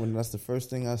home and that's the first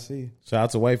thing I see. Shout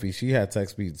out to Wifey. She had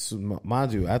text me.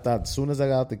 Mind you, I thought as soon as I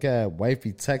got out the cab,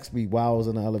 Wifey texted me while I was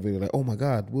in the elevator, like, "Oh my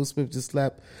God, Will Smith just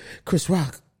slapped Chris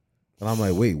Rock," and I'm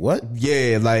like, "Wait, what?"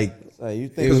 Yeah, like You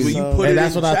think when you put it And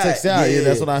that's in when I chat, text y'all. Yeah,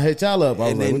 that's when I hit y'all up. I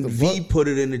was and like, then "What the V fuck?" put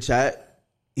it in the chat.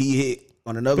 He hit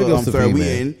on another Big ups to unfair V, we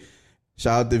man. in.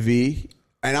 Shout out to V.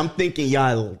 And I'm thinking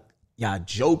y'all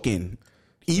joking.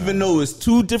 Even though it's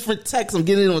two different texts, I'm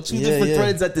getting on two different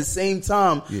threads at the same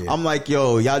time. Yeah. I'm like,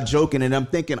 yo, y'all joking. And I'm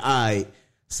thinking, all right,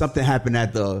 something happened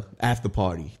at the after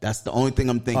party. That's the only thing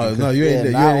I'm thinking. Oh, no, you ain't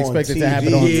expect it to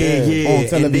happen on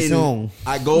television. And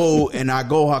then I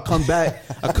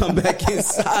come back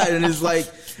inside, and it's like,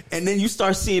 and then you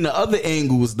start seeing the other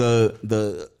angles,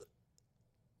 the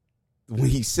when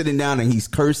he's sitting down and he's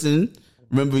cursing.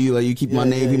 Remember, you keep my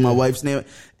name, keep my wife's name.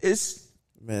 It's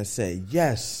man say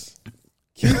yes.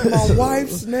 Keep my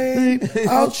wife's name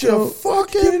out your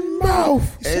fucking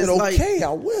mouth. He said, okay,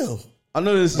 I will. I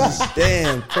know this is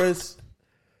damn, Chris.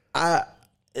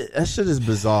 that shit is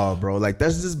bizarre, bro. Like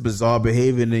that's just bizarre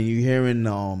behavior. And then you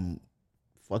hearing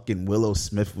fucking Willow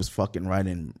Smith was fucking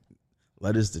writing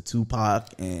letters to Tupac,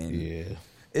 and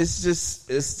it's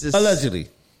just Allegedly.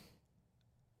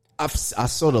 I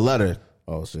saw the letter.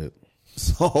 Oh shit.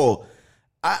 So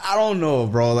I don't know,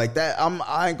 bro. Like that,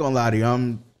 I ain't gonna lie to you.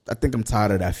 I think I'm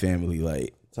tired of that family.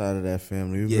 Like tired of that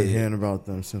family. We've been hearing about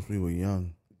them since we were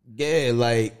young. Yeah,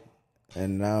 like,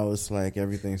 and now it's like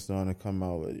everything's starting to come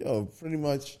out. Pretty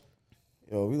much.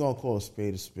 We're gonna call a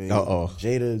spade a spade.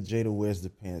 Jada wears the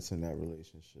pants in that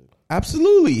relationship.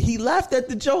 Absolutely, he laughed at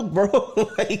the joke, bro.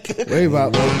 Like, wait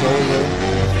about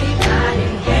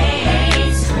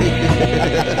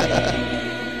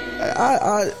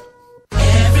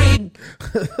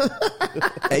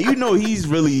and you know he's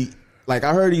really like,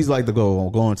 I heard he's like to go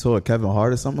on tour with Kevin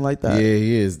Hart or something like that. Yeah,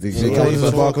 he is. He's coming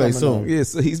to Barclays soon. Yeah,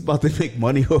 so he's about to make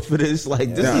money off of this.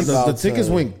 Like the tickets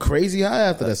went crazy high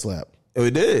after that slap. Oh,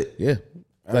 it did. Yeah,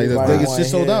 like the tickets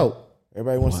just sold out.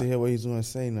 Everybody wants to hear what he's going to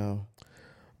say now.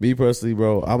 Me personally,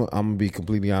 bro, I'm gonna be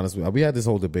completely honest with you. We had this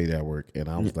whole debate at work, and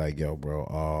I was like, "Yo,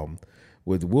 bro,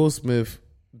 what Will Smith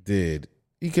did,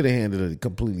 he could have handled it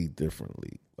completely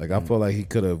differently. Like, I felt like he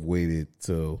could have waited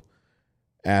till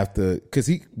after, because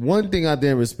one thing I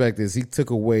didn't respect is he took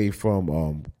away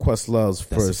from Questlove's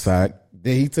first fact.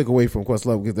 Then he took away from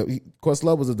Questlove because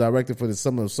Questlove was a director for the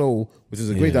Summer of Soul, which is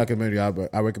a great documentary.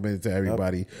 I recommend it to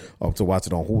everybody to watch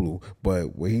it on Hulu.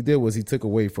 But what he did was he took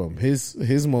away from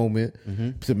his moment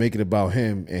to make it about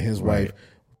him and his wife.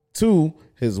 Two,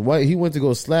 his wife, he went to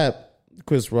go slap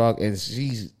Chris Rock, and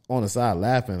she's on the side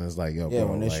laughing. It's like, yo, bro,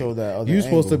 when they showed that other you're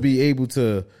supposed angle. to be able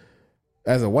to,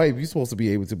 as a wife, you're supposed to be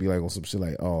able to be like on some shit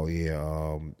like, oh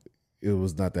yeah, it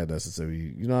was not that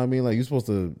necessary. You know what I mean? Like, you're supposed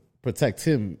to protect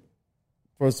him.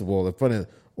 First of all, in front of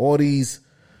all these,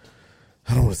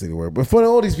 I don't want to say the word, but in front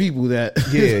of all these people that,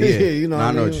 you know,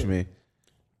 I know what you mean.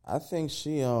 I think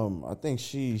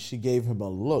she gave him a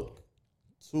look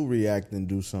to react and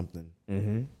do something,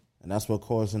 and that's what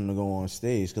caused him to go on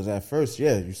stage. Because at first,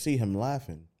 you see him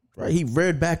laughing, Right, he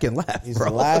reared back and laughed. He's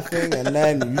bro. laughing, and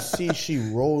then you see she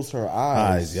rolls her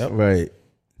eyes. Yep. Right.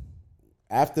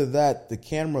 After that, the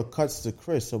camera cuts to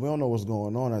Chris, so we don't know what's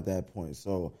going on at that point.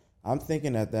 So I'm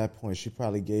thinking at that point, she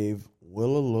probably gave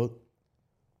Will a look.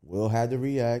 Will had to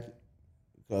react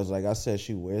because, like I said,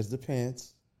 she wears the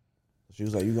pants. She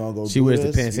was like, "You gonna go?" She do wears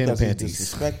this the pants and the because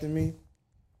he's panties. disrespecting me.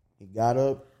 He got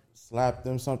up, slapped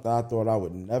him. Something I thought I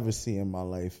would never see in my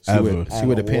life. She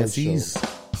wear the panties.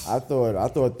 I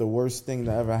thought the worst thing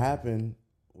that ever happened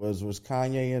was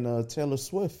Kanye and Taylor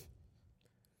Swift.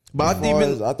 But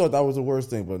I thought that was the worst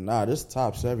thing, but nah, this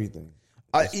tops everything.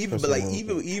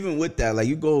 Even with that, like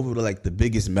you go over to like the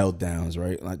biggest meltdowns,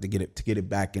 right? Like to get it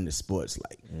back into sports,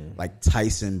 like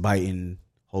Tyson biting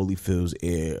Holyfield's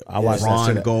ear. I watched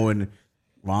Ron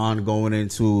going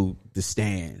into the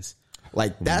stands.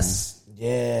 Like that's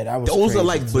that was. Those are crazy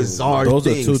like too. bizarre. Those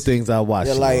things. are two things I watched.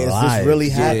 They're like, is this really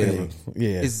happening?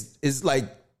 Yeah. It's like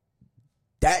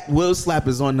that Will slap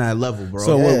is on that level, bro.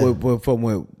 So from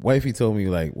what wifey told me,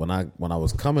 like when I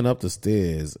was coming up the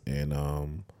stairs and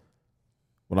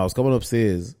when I was coming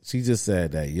upstairs, she just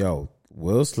said that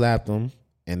Will slapped him,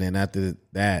 and then after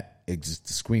that, the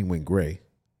screen went gray.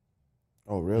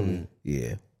 Oh, really?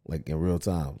 Yeah, like in real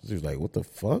time. She was like, "What the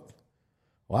fuck?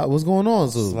 What's going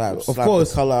on?" So Slap of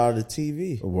course, the color out of the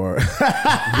TV. Word.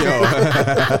 Yeah.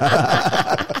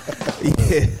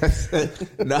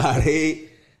 Nah,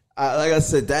 like I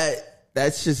said,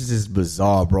 that's just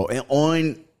bizarre, bro. And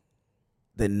on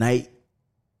the night,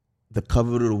 the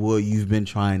cover of the world you've been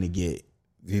trying to get,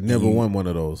 you never won one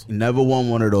of those. You never won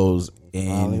one of those, and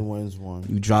Finally wins one.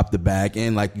 You dropped the bag,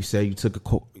 and like you said, you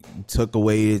took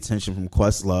away the attention from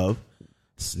Questlove.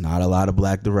 It's not a lot of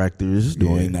black directors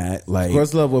doing that. Like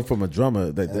Questlove went from a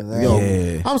drummer.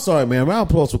 I'm sorry, man. Round of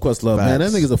applause for Questlove, man.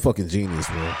 That nigga's a fucking genius,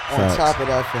 man. On top of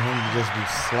that, for him to just be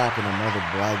slapping another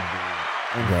black dude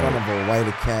in front of a white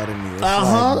academy. It's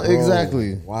like, bro,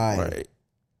 exactly. Why? Right.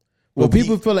 Well,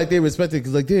 people feel like they respect it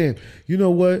because, like, damn, you know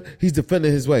what? He's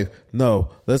defending his wife. No,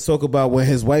 let's talk about when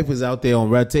his wife was out there on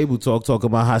Red Table Talk talking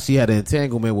about how she had an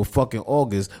entanglement with fucking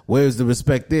August. Where's the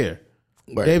respect there?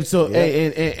 Right. And so,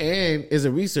 and is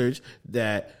a research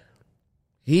that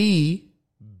he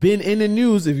been in the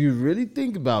news. If you really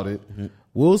think about it,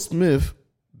 Will Smith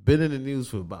been in the news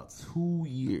for about 2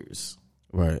 years.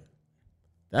 Right.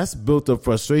 That's built up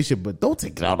frustration, but don't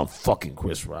take it out on fucking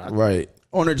Chris Rock. Right.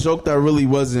 On a joke that really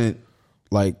wasn't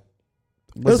like.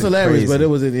 It was hilarious, but it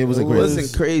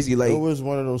wasn't crazy. Like it was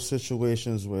one of those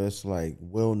situations where it's like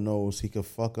Will knows he could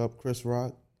fuck up Chris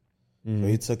Rock, so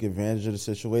he took advantage of the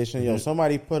situation.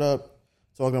 Somebody put up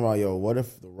talking about what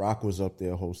if The Rock was up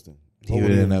there hosting? He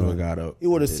would have never got up. He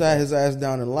would have sat his ass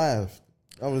down and laughed.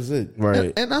 That was it.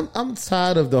 Right. And I'm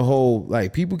tired of the whole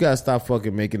like people gotta stop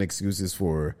fucking making excuses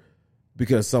for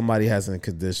because somebody has a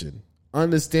condition.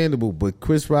 Understandable, but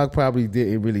Chris Rock probably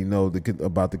didn't really know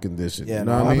about the condition. Yeah, you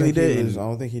know what I mean? I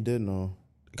don't think he did know.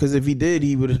 Because if he did,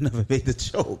 he would have never made the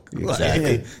joke.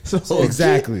 Exactly. So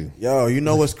exactly. You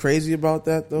know what's crazy about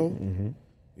that though?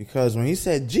 Because when he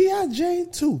said G.I.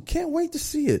 Jane 2, can't wait to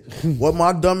see it. What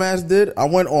my dumbass did, I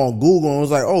went on Google and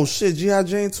was like, "Oh shit, G.I.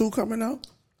 Jane 2 coming out."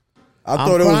 I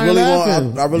thought it was really.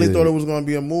 I really thought it was going to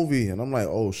be a movie, and I'm like,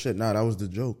 "Oh shit, nah, that was the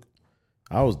joke."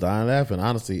 I was dying laughing,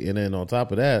 honestly. And then on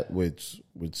top of that, which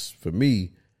for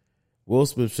me, Will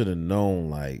Smith should have known,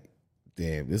 like,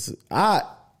 damn, if I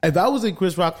was in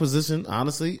Chris Rock's position,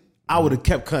 honestly, I would have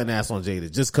kept cutting ass on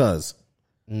Jada just cause.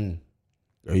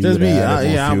 Just me.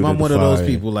 I'm one of those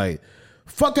people, like,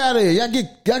 fuck out of here. Y'all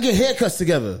get haircuts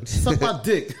together. Suck my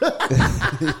dick.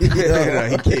 He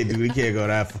can't go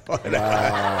that far. In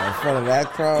front of that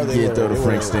crowd, they can't throw the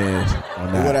Frank stand.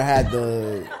 They would have had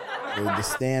the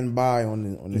standby on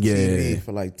the TV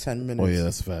for like 10 minutes. Oh yeah,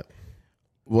 that's a fact.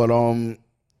 But I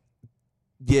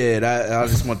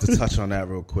just want to touch on that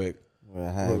real quick. I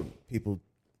had people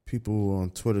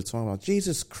on Twitter talking about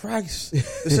Jesus Christ.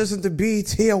 This isn't the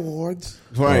BET Awards,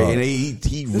 right? And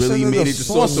he really made it the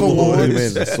Source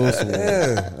Awards.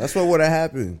 Yeah, that's what would have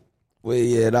happened.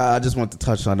 Well, I just want to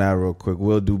touch on that real quick.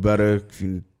 We'll do better if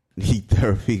you need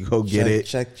therapy. Go get it.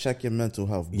 Check your mental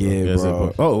health, bro. Yeah,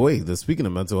 bro. Oh wait, speaking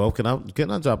of mental health,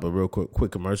 can I drop a real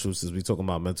quick commercial since we talking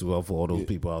about mental health for all those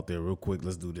people out there? Real quick,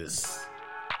 let's do this.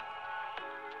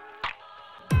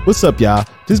 What's up, y'all?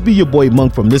 This be your boy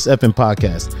Monk from This Effing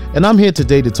Podcast, and I'm here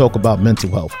today to talk about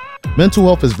mental health. Mental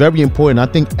health is very important. I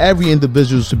think every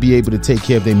individual should be able to take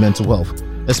care of their mental health,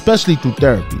 especially through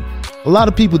therapy. A lot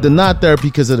of people deny therapy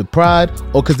because of the pride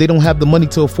or because they don't have the money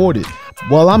to afford it.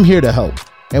 Well, I'm here to help.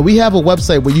 And we have a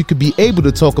website where you could be able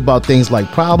to talk about things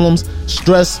like problems,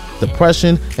 stress,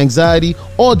 depression, anxiety,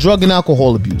 or drug and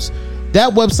alcohol abuse.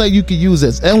 That website you can use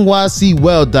is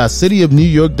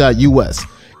nycwell.cityofnewyork.us.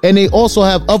 And they also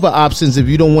have other options if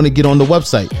you don't want to get on the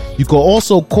website. You can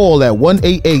also call at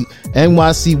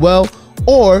 188-NYC-WELL,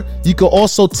 or you can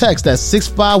also text at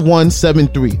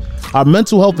 65173. Our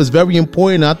mental health is very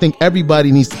important, and I think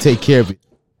everybody needs to take care of it.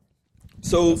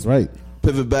 So That's right.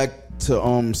 Pivot back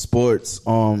to sports.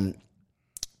 The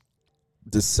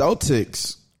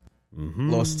Celtics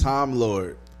lost Time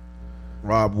Lord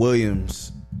Rob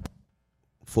Williams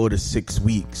 4 to 6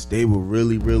 weeks. They were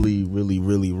really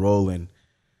rolling.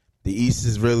 The East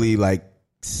is really like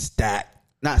stacked.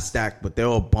 Not stacked, but they're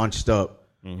all bunched up.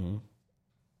 I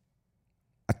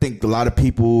think a lot of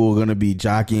people are going to be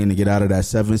jockeying to get out of that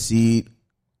 7th seed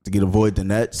to avoid the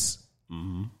Nets.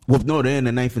 Well, no, they're in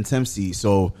the 9th and 10th seed.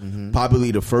 So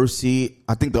probably the 1st seed.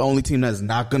 I think the only team that's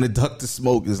not going to duck the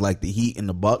smoke is like the Heat and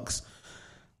the Bucks.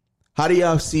 How do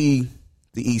y'all see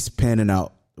the East panning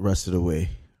out the rest of the way?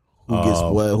 Who gets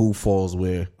what? Who falls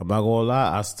where? I'm not gonna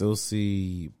lie, I still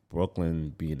see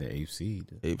Brooklyn being the 8th seed.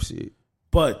 8th seed.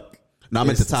 But no, I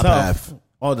meant the top half.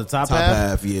 Oh, the top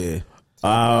half, yeah.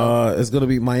 It's gonna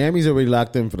be Miami's already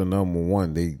locked in for the number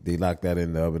 1. They locked that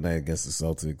in the other night against the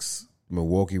Celtics.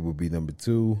 Milwaukee would be number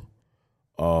 2.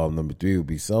 Number 3 would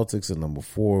be Celtics, and number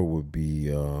 4 would be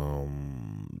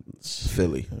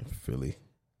Philly.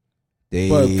 They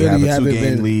have a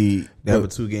 2-game lead. They have a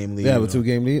 2-game lead. They have a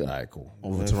 2-game lead. All right, cool.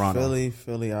 Over Toronto.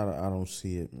 Philly. I don't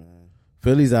see it, man.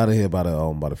 Philly's out of here by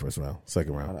the first round,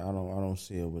 second round. I don't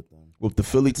see it with them. With the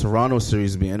Philly Toronto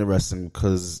series be interesting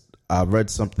because I read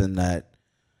something that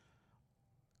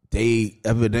they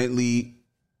evidently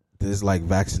there's like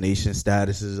vaccination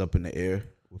statuses up in the air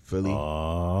with Philly.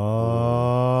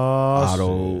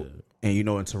 And you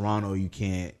know in Toronto you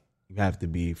have to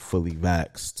be fully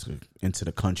vaxxed to enter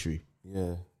the country.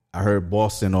 Yeah. I heard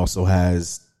Boston also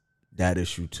has that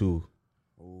issue too.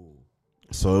 Ooh.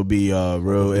 So it'll be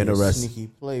real interesting. Sneaky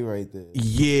play right there.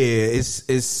 Yeah,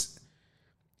 it's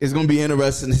gonna be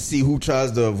interesting to see who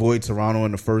tries to avoid Toronto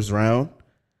in the first round.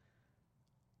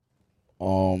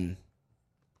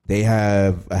 They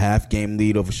have a half-game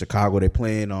lead over Chicago. They're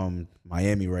playing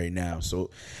Miami right now,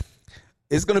 so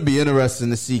it's gonna be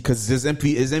interesting to see because there's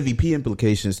MVP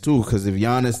implications too. Because if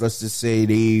Giannis, let's just say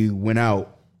they went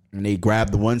out and they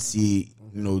grabbed the 1 seed,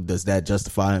 does that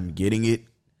justify him getting the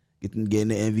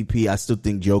MVP? I still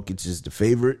think Jokic is the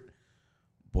favorite,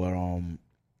 but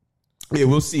yeah,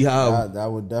 we'll see how that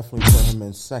would definitely put him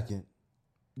in second.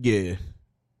 Yeah,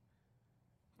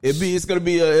 it's gonna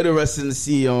be interesting to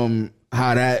see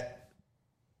how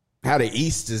the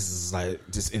East is like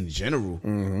just in general.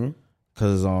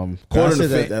 Because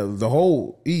the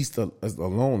whole East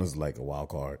alone is like a wild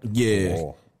card.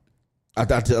 Yeah, I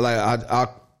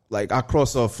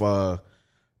cross off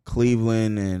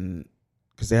Cleveland and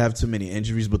because they have too many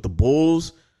injuries, but the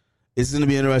Bulls, it's going to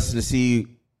be interesting to see.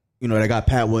 They got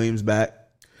Pat Williams back.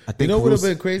 I think would have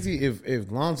been crazy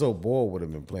if Lonzo Ball would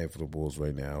have been playing for the Bulls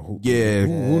right now.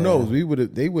 Who knows?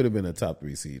 They would have been a top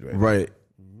 3 seed right now. Right.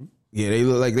 Yeah, they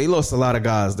look like they lost a lot of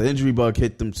guys. The injury bug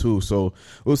hit them too, so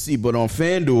we'll see. But on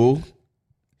FanDuel,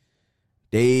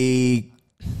 they've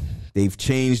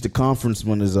changed the conference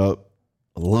winners up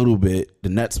a little bit. The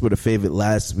Nets were the favorite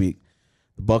last week.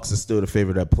 The Bucks are still the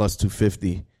favorite at plus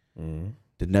 250.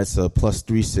 The Nets are plus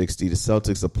 360. The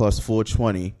Celtics are plus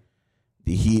 420.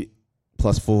 The Heat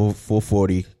plus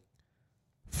 440.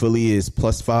 Philly is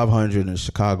plus 500 and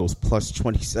Chicago's plus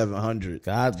 2,700.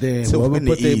 God damn. Whoever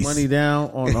put their money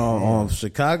down on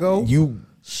Chicago,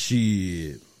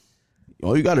 shit.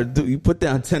 All you got to do, you put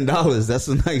down $10. That's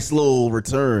a nice little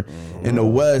return. In the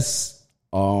West,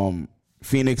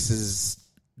 Phoenix is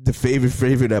the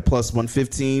favorite at plus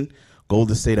 115.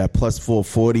 Golden State at plus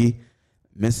 440.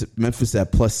 Memphis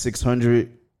at plus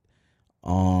 600.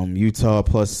 Utah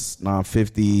plus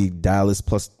 950. Dallas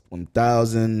plus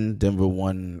 1,000. Denver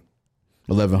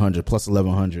 1,100 plus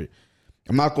 1,100.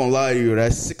 I'm not gonna lie to you,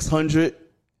 that 600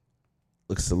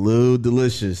 looks a little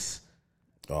delicious.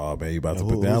 Oh man, you about to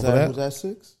put down for that? Was that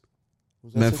 6?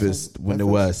 Memphis win the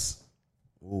West.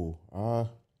 Ooh, yeah,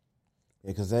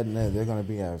 because they're gonna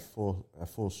be at full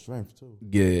strength too.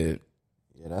 Yeah,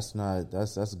 that's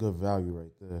good value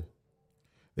right there.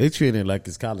 They treat it like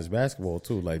it's college basketball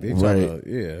too. Like they try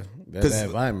to, that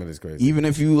environment is crazy. Even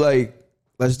if you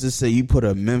let's just say you put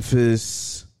a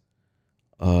Memphis,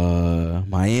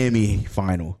 Miami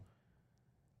final,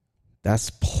 that's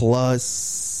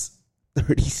plus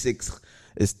 36.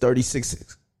 It's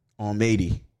 36 on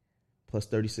 80, plus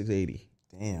 36.80.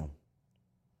 Damn.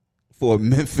 For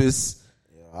Memphis,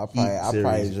 I'll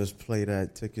probably just play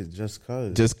that ticket just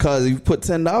cause. Just cause you put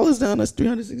 $10 down, that's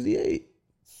 $368.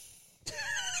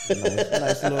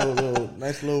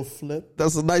 Nice little flip.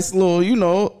 That's a nice little,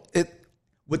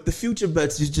 with the future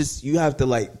bets, you have to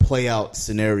like play out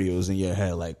scenarios in your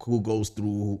head, like who goes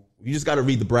through. You just got to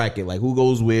read the bracket, like who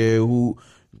goes where,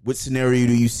 what scenario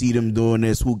do you see them doing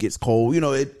this, who gets cold.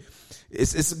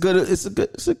 It's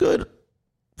a good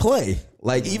play.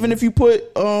 Like even if you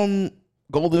put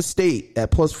Golden State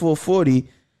at plus 440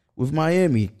 with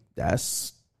Miami,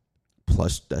 that's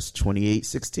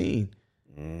 28-16.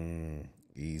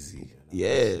 Easy.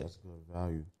 Yeah, That's good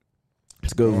value.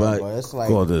 it's good But vibe. it's like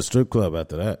Go to the strip club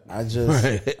after that. I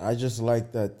just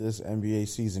like that this NBA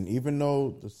season, even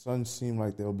though the Suns seem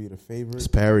like they'll be the favorite, It's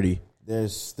parity.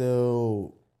 there's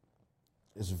still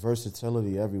it's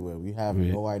versatility everywhere. We have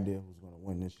no idea who's going to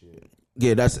win this year.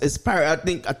 Yeah, it's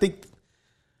parity. I think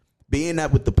being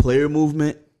that with the player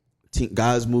movement,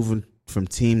 guys moving from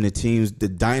team to teams, the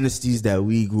dynasties that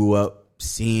we grew up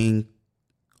seeing,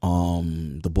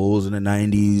 the Bulls in the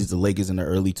 90s, the Lakers in the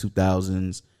early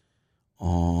 2000s,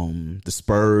 the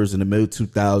Spurs in the mid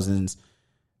 2000s,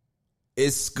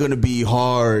 it's going to be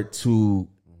hard to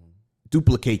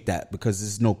duplicate that because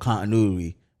there's no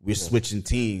continuity. We're switching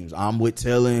teams. I'm with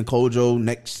Taylor and Kojo.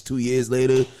 Next 2 years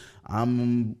later,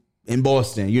 I'm in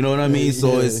Boston. You know what I mean?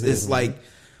 So it's like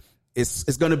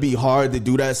it's going to be hard to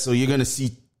do that. So you're going to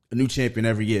see a new champion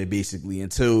every year, basically,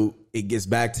 until it gets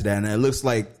back to that. And it looks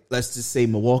like, let's just say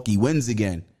Milwaukee wins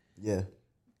again. Yeah.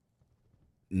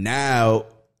 Now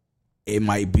it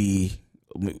might be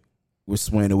we're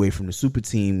swaying away from the super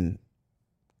team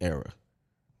era.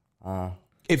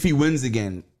 If he wins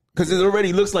again, because it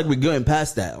already looks like we're going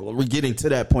past that. We're getting to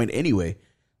that point anyway.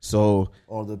 So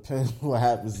All depends what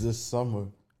happens this summer.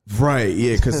 right,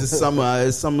 yeah, because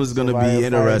summer's gonna be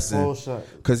interesting.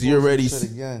 Because you already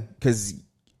because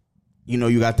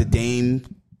you got the Dame,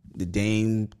 you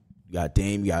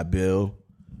got Bill.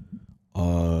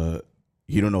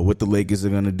 You don't know what the Lakers are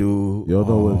gonna do. You don't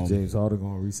know if James Harden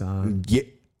gonna resign. Yeah,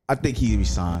 I think he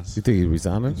resigns. You think he's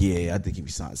resigning? Yeah, I think he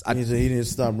resigns. He didn't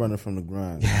stop running from the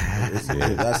grind.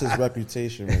 That's his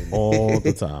reputation right now. All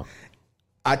the time.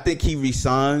 I think he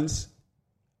resigns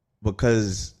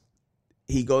because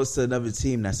he goes to another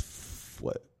team that's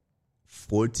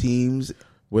 4 teams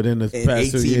Within the in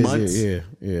past 2 18 years, months.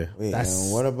 Wait, That's-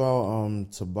 and what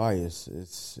about Tobias?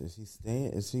 Is he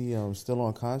staying? Is he still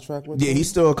on contract with? Yeah, them? he's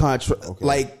still a contract. Okay.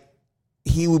 Like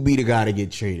he would be the guy to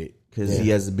get traded because he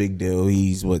has a big deal.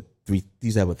 He's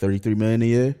he's at 33 million a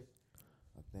year.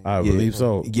 I believe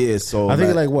so. Yeah, so I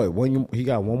think like what? He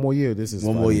got one more year. This is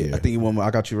one more year. I think he one more. I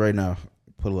got you right now.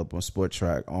 Pull it up on Sport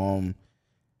Track.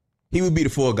 He would be the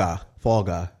fall guy,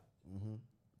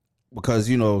 because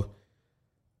the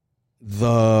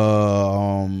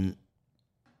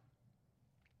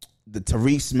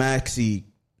Tyrese Maxey,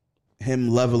 him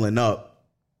leveling up,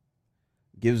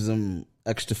 gives him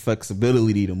extra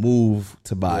flexibility to move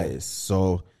Tobias.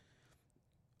 So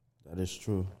That is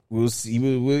true. we'll see.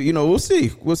 We'll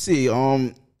see.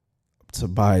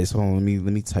 Tobias, hold on.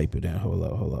 Let me type it in. Hold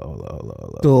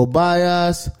up.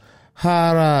 Tobias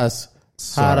Harris.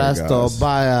 Sorry, Harris guys.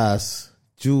 Tobias.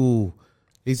 Jew.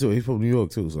 He's from New York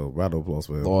too, so round of applause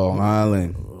for him. Long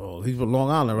Island. Oh, he's from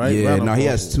Long Island, right? Yeah, Round of no, he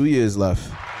applause. has 2 years left.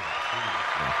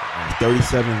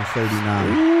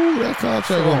 37-39. Ooh, that contract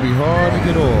gonna be hard to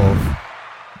get off.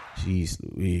 Jeez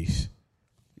Louise.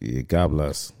 Yeah, God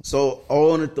bless. So I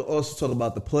wanted to also talk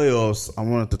about the playoffs. I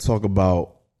wanted to talk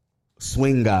about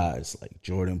swing guys like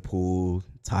Jordan Poole,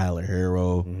 Tyler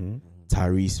Hero,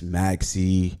 Tyrese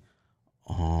Maxey.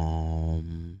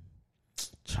 Trying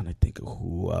to think of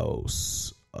who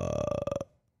else.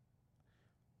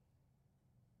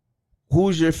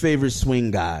 Who's your favorite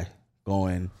swing guy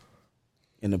going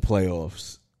in the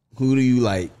playoffs? Who do you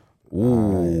like?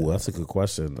 Ooh, that's a good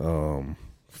question. That could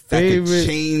Favorite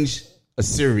change a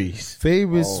series.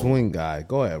 swing guy.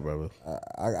 Go ahead, brother.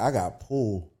 I got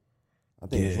Poole. I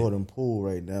think Jordan Poole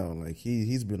right now. Like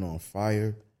he's been on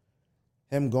fire.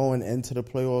 Him going into the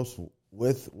playoffs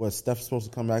with what Steph's supposed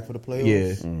to come back for the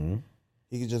playoffs. Yeah.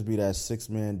 He could just be that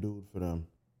 6-man dude for them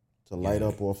to light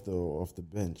up off the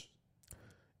bench.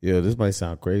 Yeah, this might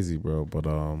sound crazy, bro, but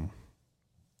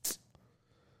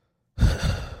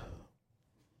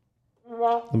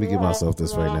let me give myself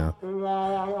this right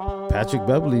now. Patrick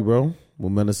Beverly, bro,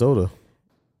 with Minnesota.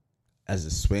 As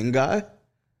a swing guy?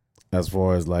 As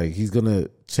far as like he's gonna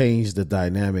change the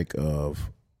dynamic of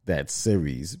that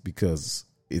series because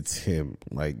it's him.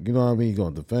 Like, you know what I mean? He's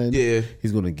gonna defend. Yeah.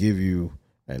 He's gonna give you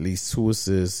at least 2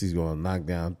 assists. He's gonna knock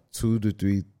down 2 to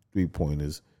 3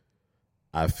 3-pointers.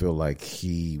 I feel like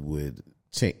he would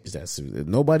change that series.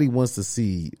 Nobody wants to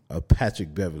see a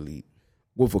Patrick Beverly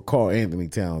with a Karl Anthony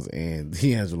Towns and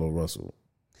D'Angelo Russell.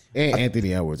 And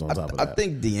Anthony Edwards on top of that. I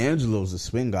think D'Angelo's a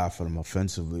spin guy for them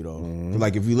offensively, though.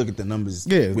 Like, if you look at the numbers,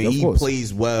 Yeah, when of he course.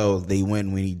 plays well, they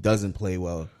win. When he doesn't play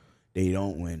well, they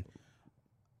don't win.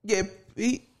 Yeah,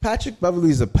 Patrick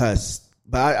Beverly's a pest.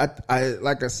 But I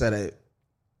like I said,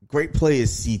 great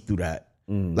players see through that.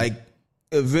 Like,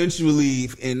 eventually,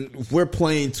 if we're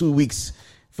playing 2 weeks,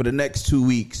 for the next 2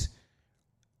 weeks,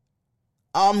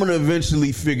 I'm going to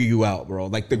eventually figure you out, bro.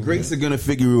 Like, the greats are going to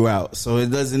figure you out. So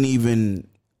it doesn't even...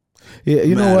 Yeah,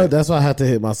 you know what? That's why I had to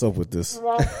hit myself with this.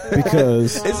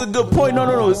 Because... It's a good point.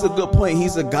 No. It's a good point.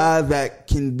 He's a guy that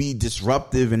can be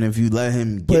disruptive, and if you let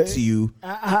him get to you...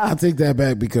 I take that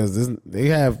back because they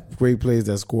have great players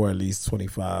that score at least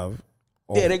 25.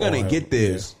 Yeah, they're going to get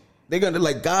theirs. They're going to...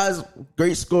 Like, guys,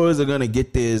 great scorers are going to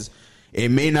get theirs. It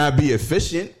may not be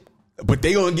efficient, but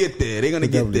they're going to get there. They're going to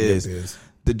get theirs.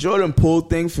 The Jordan Poole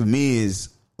thing for me is,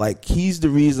 like, he's the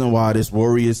reason why this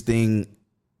Warriors thing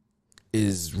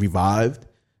is revived.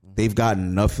 They've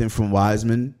gotten nothing from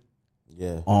Wiseman.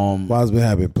 Yeah. Wiseman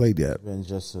haven't played yet. Been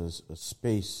just a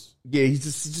space. Yeah, he's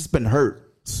just been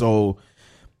hurt. So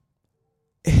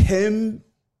him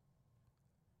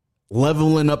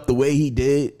leveling up the way he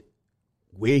did,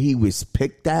 where he was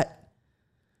picked at,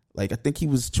 like, I think he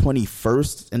was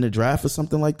 21st in the draft or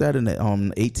something like that in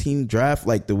the 18 draft.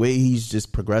 Like, the way he's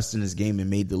just progressed in his game and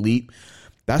made the leap.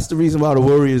 That's the reason why the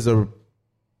Warriors are,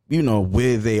 you know,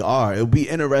 where they are. It'll be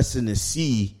interesting to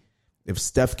see if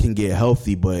Steph can get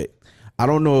healthy, but I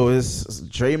don't know. It's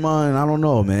Draymond. I don't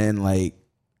know, man. Like,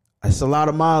 it's a lot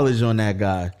of mileage on that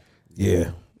guy.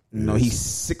 Yeah. You know, he's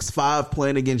 6'5"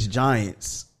 playing against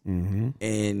Giants.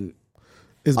 And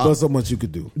It's but so much you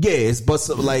could do. yeah, it's but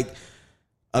so, like,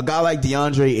 a guy like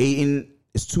DeAndre Ayton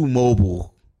is too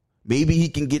mobile. Maybe he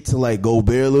can get to, like,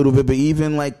 Gobert a little bit, but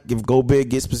even, like, if Gobert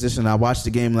gets positioned, I watched the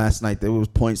game last night, there was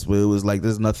points where it was like,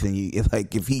 there's nothing,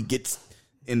 like, if he gets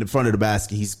in the front of the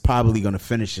basket, he's probably going to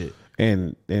finish it.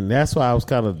 And that's why I was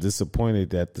kind of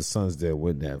disappointed that the Suns didn't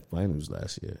win that finals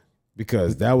last year.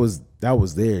 Because that was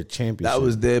their championship. That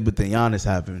was there, but then Giannis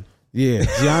happened. Yeah,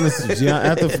 Giannis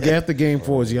after game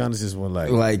 4, Giannis just went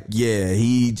like yeah,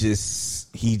 he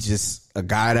just a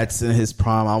guy that's in his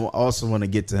prime. I also want to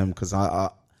get to him because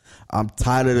I'm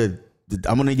tired of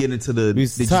I'm gonna get into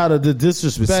tired of the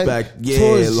disrespect. Yeah,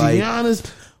 towards like Giannis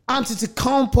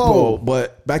Antetokounmpo. Bro,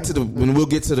 but back to when we'll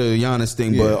get to the Giannis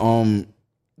thing. Yeah. But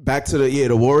back to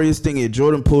the Warriors thing. Yeah,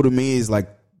 Jordan Poole to me is like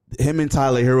him and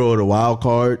Tyler Hero are the wild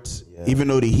cards. Yeah. Even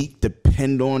though the Heat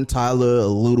depend on Tyler a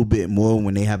little bit more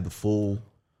when they have the full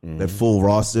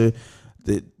roster.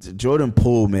 The Jordan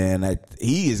Poole, man,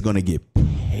 he is gonna get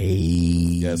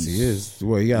paid. Yes, he is.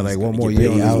 Well, he got like one more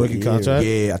year on his rookie contract.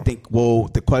 Yeah, I think. Well,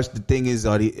 the thing is,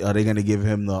 are they gonna give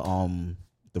him the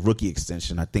rookie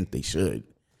extension? I think they should.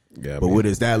 Yeah, but what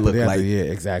does that look like? Yeah,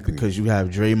 exactly. Because you have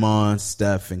Draymond,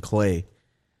 Steph, and Clay.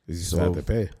 You still have to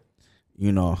pay.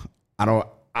 You know,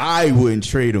 I wouldn't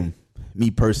trade him. Me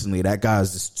personally, that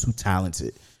guy's just too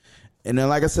talented. And then,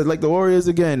 like I said, like the Warriors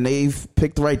again, they've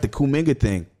picked right the Kuminga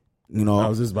thing. You know, I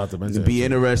was just about to mention. It'd be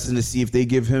interesting to see if they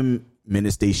give him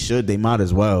minutes. They should. They might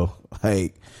as well.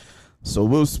 Like, so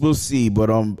we'll see. But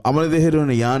I'm gonna hit on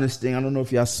the Giannis thing. I don't know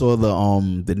if y'all saw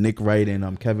the Nick Wright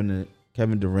and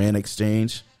Kevin Durant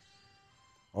exchange.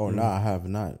 Oh no, I have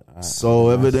not. So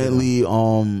evidently,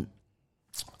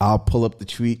 I'll pull up the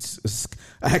tweets. It's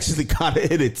actually kind of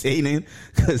entertaining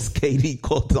because KD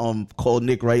called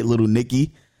Nick Wright Little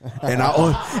Nicky. And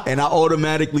I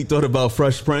automatically thought about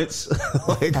Fresh Prince,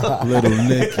 like Little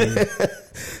Nicky.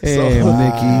 Hey,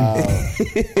 Nicky.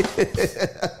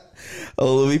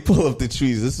 Oh, let me pull up the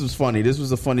tweets. This was funny. This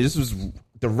was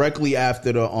directly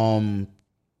after the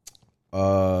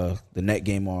net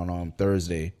game on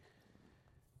Thursday.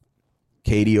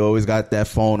 KD always got that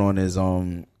phone on his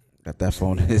hand.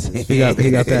 He got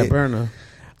that burner.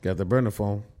 Got the burner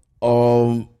phone.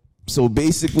 So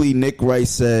basically, Nick Wright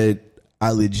said, I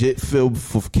legit feel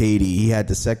for KD. He had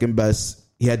to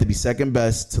be second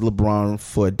best to LeBron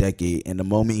for a decade. And the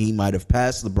moment he might have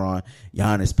passed LeBron,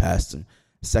 Giannis passed him.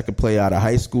 Second player out of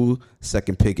high school,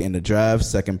 second pick in the draft,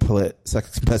 second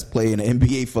best player in the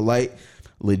NBA for light.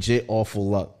 Legit awful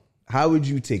luck. How would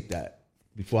you take that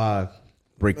before I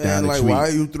break down the like, tweet? Why are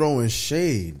you throwing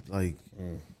shade? Like,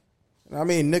 I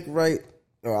mean, Nick Wright,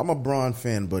 I'm a Bron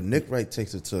fan, but Nick Wright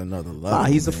takes it to another level.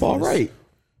 He's a far right.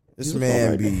 This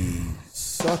man be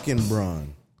sucking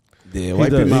Bron. Yeah,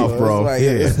 wipe your mouth, bro. Like,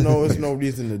 it's no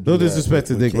reason to do no disrespect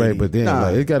to Nick Wright, but then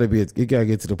like, it gotta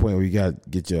get to the point where you gotta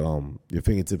get your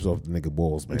fingertips off the nigga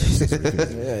balls, man.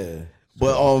 Yeah.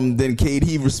 But then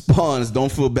KD responds,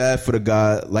 "Don't feel bad for the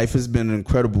guy. Life has been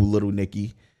incredible, little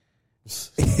Nicky."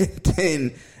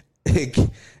 Then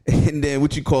And then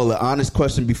what you call it? Honest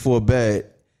question before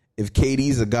bed. If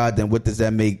KD's a god, then what does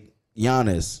that make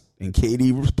Giannis? And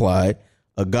KD replied,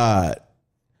 a god.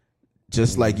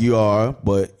 Just like you are,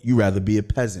 but you rather be a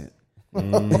peasant.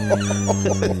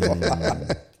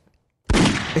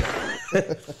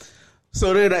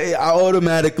 So then I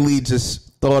automatically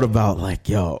just thought about like,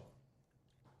 yo,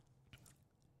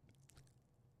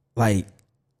 like,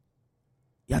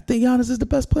 y'all think Giannis is the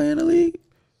best player in the league?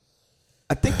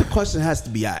 I think the question has to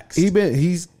be asked.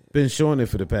 He's been showing it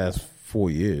for the past 4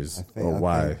 years.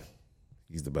 Why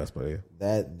he's the best player.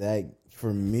 That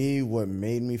for me, what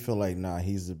made me feel like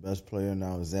he's the best player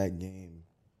now is that game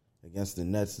against the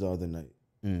Nets the other night.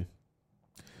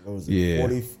 What was it?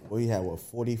 40, well, he had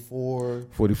 44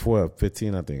 or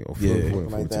 15, I think. Or 44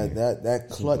 like that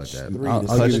clutch like that. three,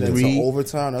 Clutch three,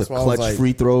 overtime. That's the why I was clutch like,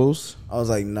 free throws. I was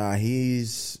like,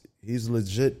 he's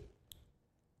legit.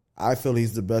 I feel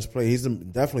he's the best player. He's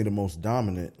definitely the most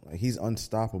dominant. Like, he's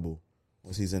unstoppable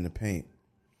once he's in the paint.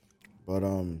 But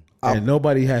and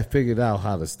nobody had figured out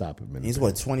how to stop him. He's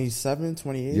what, 27,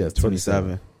 28? Yeah,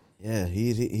 27. Yeah,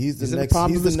 he's the He's next.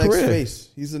 He's the next career. face.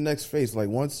 He's the next face. Like,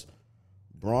 once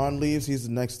Braun leaves, he's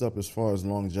the next up as far as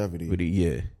longevity.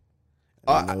 Yeah.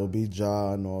 And it'll be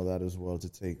Ja and all that as well to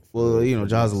take. Well, you know,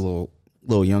 Ja's a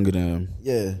little younger than him.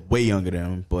 Yeah. Way younger than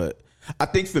him. But I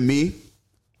think for me,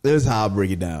 this is how I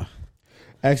break it down.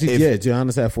 Actually,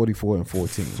 Giannis had 44 and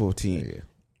 14. 14. Yeah.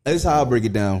 This is how I break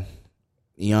it down.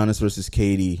 Giannis versus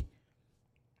KD.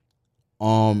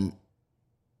 Giannis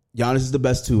is the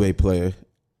best two-way player.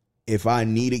 If I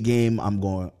need a game, I'm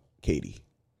going KD.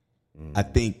 I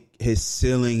think his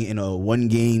ceiling in a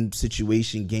one-game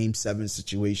situation, Game 7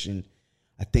 situation,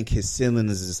 I think his ceiling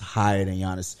is higher than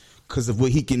Giannis because of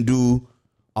what he can do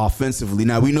offensively.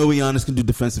 Now, we know what Giannis can do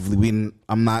defensively.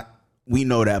 We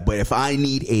know that. But if I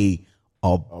need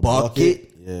a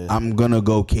bucket, I'm going to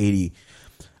go KD.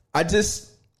 I just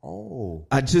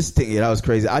think that was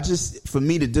crazy. For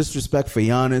me, the disrespect for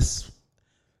Giannis,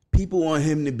 people want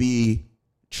him to be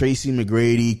Tracy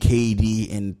McGrady,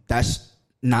 KD, and that's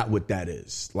not what that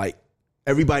is. Like,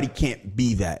 everybody can't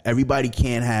be that. Everybody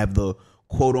can't have the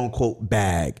quote unquote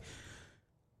bag.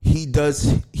 He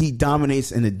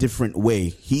dominates in a different way.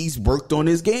 He's worked on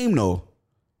his game though.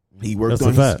 He worked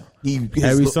That's on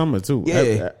every summer too.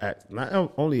 Yeah.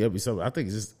 Not only every summer. I think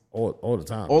it's just all the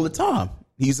time. All the time.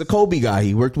 He's a Kobe guy.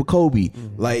 He worked with Kobe.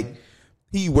 Like,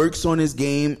 he works on his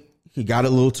game. He got a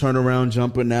little turnaround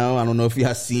jumper now. I don't know if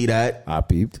y'all see that. I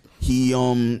peeped. He's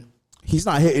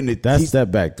not hitting it. That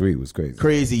step back three was crazy.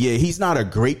 Crazy, yeah. He's not a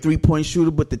great 3-point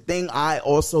shooter, but the thing I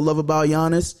also love about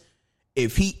Giannis,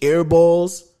 if he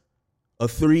airballs a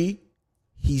three,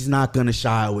 he's not gonna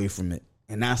shy away from it,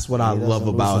 and that's what I love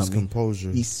about him.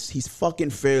 Composure. He's fucking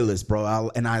fearless,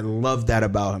 bro. And I love that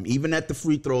about him. Even at the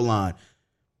free throw line,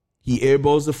 he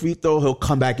airballs the free throw, he'll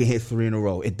come back and hit 3 in a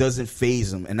row. It doesn't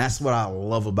faze him, and that's what I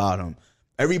love about him.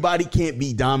 Everybody can't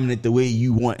be dominant the way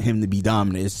you want him to be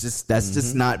dominant. It's just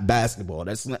just not basketball.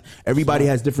 Everybody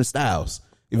has different styles.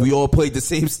 If we all played the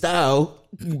same style,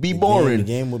 it'd be boring. The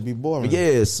game would be boring.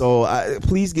 Yeah, so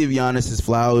please give Giannis his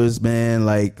flowers, man.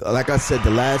 Like I said, the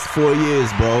last 4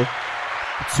 years, bro,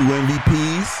 2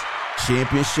 MVPs,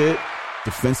 championship,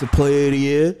 defensive player of the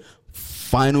year,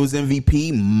 finals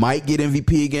MVP, might get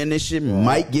MVP again this year,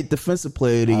 might get defensive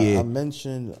player of the year.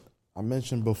 I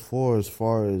mentioned before, as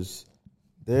far as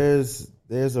there's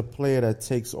a player that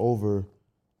takes over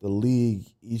the league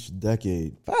each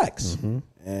decade. Facts.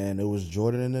 And it was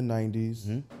Jordan in the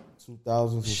 90s,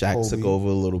 2000s was Shaq Kobe. took over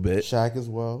a little bit. Shaq as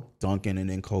well. Duncan and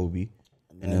then Kobe.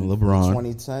 And then LeBron.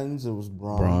 2010s, it was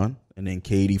Braun. And then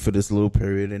KD for this little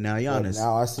period, and now Giannis. But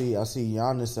now I see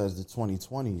Giannis as the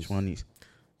 2020s. 20s.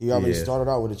 He already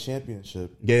started out with a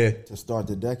championship. Yeah. To start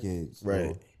the decade. So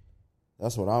Right.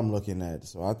 That's what I'm looking at.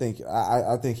 So I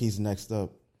think he's next up.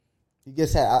 He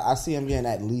gets I see him getting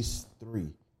at least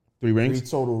 3. 3 rings? 3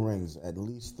 total rings, at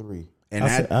least 3. And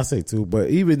I say 2, but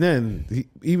even then,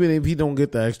 even if he don't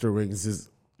get the extra rings, his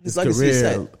legacy career,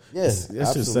 set. Yes,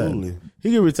 that's just absolutely. set.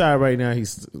 He can retire right now.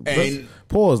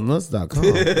 Pause nuts.com.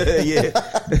 Yeah.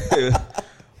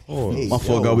 My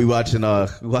fault, we watching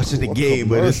the game,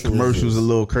 but his commercial's a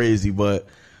little crazy. But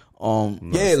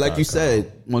yeah, like you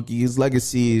said, Monkey, his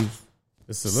legacy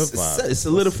it's solidified. It's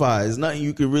solidified. There's nothing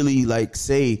you can really like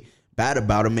say bad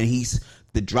about him, and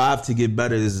the drive to get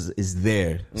better is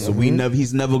there. So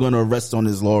he's never gonna rest on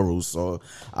his laurels. So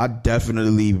I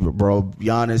definitely, bro,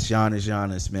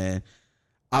 Giannis, man.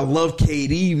 I love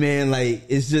KD, man. Like,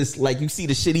 it's just like you see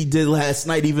the shit he did last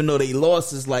night, even though they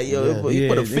lost. It's like, yo, he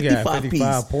put a 55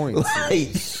 piece. Points.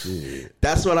 Like,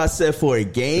 that's what I said for a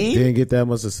game. Didn't get that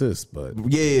much assists, but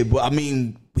yeah, but I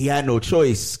mean, he had no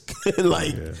choice.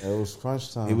 Like it was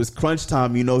crunch time. It was crunch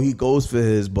time. You know, he goes for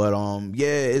his. But yeah,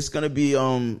 it's gonna be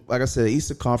like I said,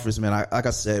 Eastern Conference, man. Like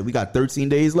I said, we got 13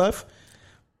 days left.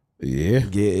 Yeah.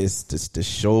 It's the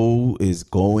show is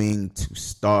going to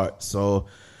start. So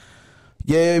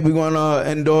yeah, we're gonna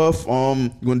end off. We're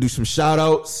gonna do some shout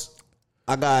outs.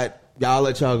 Y'all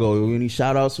let y'all go. Any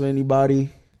shout outs for anybody?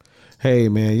 Hey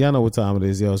man, y'all know what time it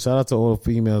is, yo. Shout out to all the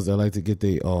females that like to get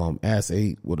their ass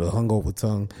ate with a hungover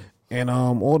tongue. And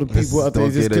all the people out there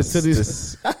just continue.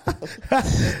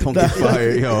 Don't get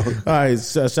fired, yo. All right,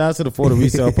 shout out to the For the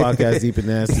Resale Podcast, Deep and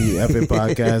Nasty, FN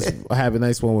Podcast. Have a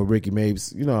nice one with Ricky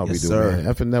Mapes. You know how we do, man.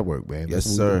 FN Network, man. Yes,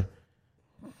 sir.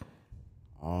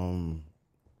 I don't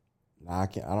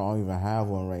even have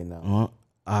one right now.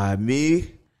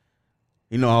 Me,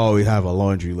 you know, I always have a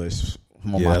laundry list.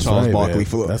 I'm on my Charles Barkley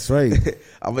floor. That's right.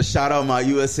 I'm gonna shout out my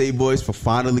USA boys for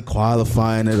finally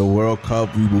qualifying at the World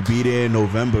Cup. We will be there in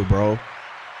November, bro.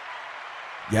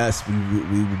 Yes, we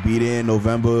will be there in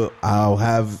November. I'll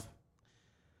have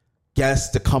guests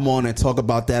to come on and talk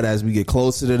about that as we get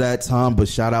closer to that time. But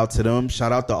shout out to them.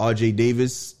 Shout out to RJ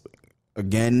Davis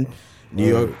again,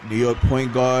 New York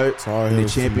point guard in the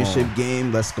championship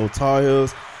game. Let's go Tar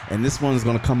Heels. And this one's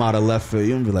gonna come out of left field.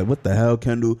 You're gonna be like, what the hell,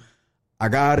 Kendall? I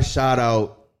gotta shout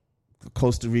out the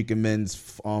Costa Rica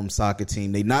men's soccer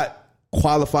team. They not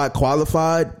qualified,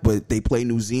 but they play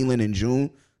New Zealand in June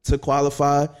to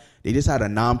qualify. They just had a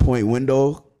 9-point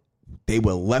window. They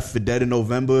were left for dead in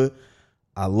November.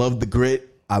 I love the grit.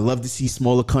 I love to see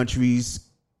smaller countries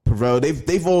prevail.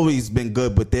 They've always been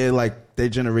good, but their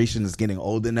generation is getting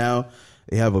older now.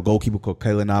 They have a goalkeeper called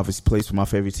Kayla Navas, plays for my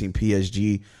favorite team,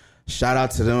 PSG. Shout out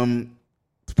to them.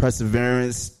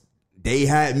 Perseverance. They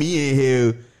had me in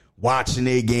here watching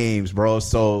their games, bro.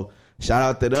 So shout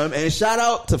out to them. And shout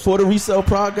out to For the Resale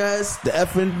Podcast, the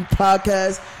effing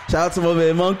podcast. Shout out to my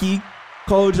man Monkey,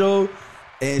 Kojo.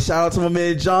 And shout out to my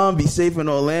man John. Be safe in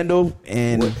Orlando.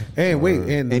 And and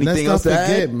let's not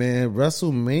forget, man,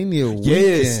 WrestleMania weekend.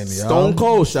 Yes, Stone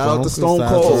Cold. Shout out to Stone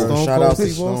Cold. Shout out to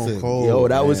Stone Cold. Yo,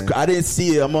 that was. I didn't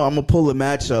see it. I'm gonna pull a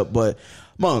matchup, but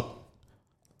Monk.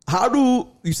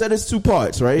 You said it's 2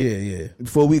 parts, right? Yeah.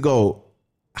 Before we go,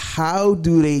 how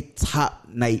do they top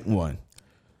night one?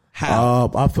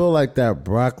 How? I feel like that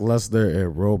Brock Lesnar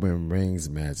and Roman Reigns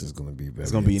match is going to be very.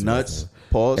 It's going to be nuts.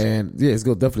 Pause. And yeah, it's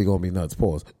definitely going to be nuts.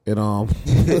 Pause. And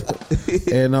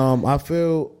I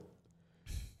feel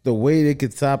the way they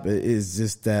could top it is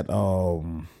just that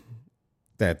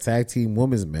that tag team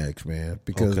women's match, man.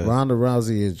 Because Ronda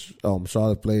Rousey and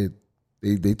Charlotte played.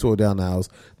 They tore down the house.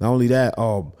 Not only that,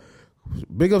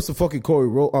 big ups to fucking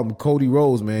Cody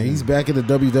Rhodes, man. He's back in the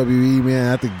WWE,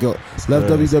 man. I think left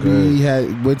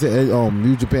WWE, went to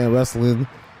New Japan Wrestling,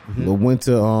 went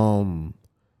to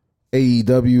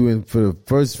AEW, and for the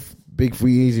first big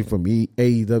free agent from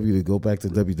AEW to go back to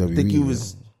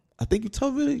WWE. I think you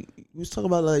told me you was talking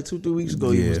about like 2-3 weeks ago.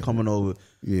 He was coming over.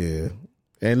 Yeah.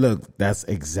 And look, that's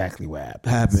exactly what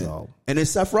happened. So. And then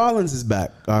Seth Rollins is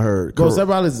back, I heard. Seth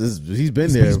Rollins he's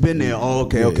been there. He's been there. Oh,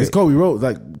 okay. It's Cody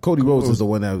Rhodes. Cody Rhodes is the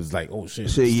one that was like, oh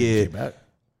shit. Yeah. Back.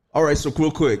 All right, so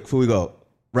real quick before we go,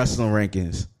 wrestling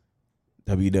rankings.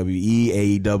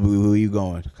 WWE, AEW, who are you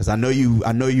going? Because I know you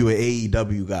an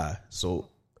AEW guy. So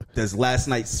does last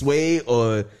night sway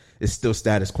or is still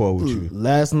status quo with you?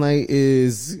 Last night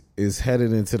is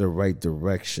headed into the right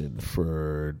direction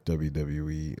for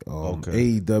WWE.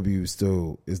 AEW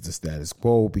still is the status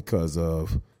quo because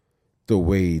of the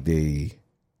way they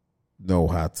know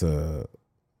how to.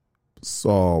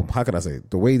 So how can I say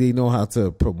the way they know how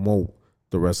to promote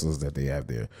the wrestlers that they have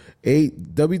there.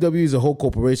 WWE is a whole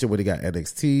corporation where they got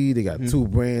NXT, they got 2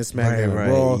 brands, SmackDown and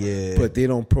Raw, but they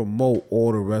don't promote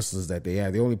all the wrestlers that they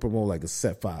have. They only promote like a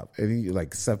set 5, and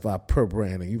like set 5 per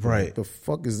brand. And you're like, the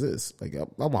fuck is this? Like,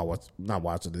 I'm not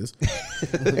watching this.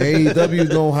 AEW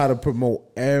know how to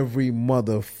promote every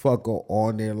motherfucker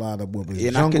on their lineup. With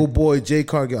Jungle Boy, Jay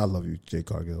Cargill. I love you, Jay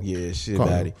Cargill. Yeah, shit,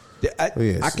 baddie.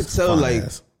 I could tell like.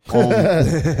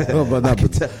 But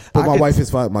my wife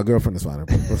is fine. My girlfriend is fine.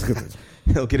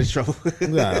 He'll get in trouble.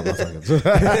 Nah, I'm not talking.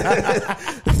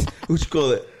 What you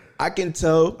call it? I can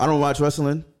tell. I don't watch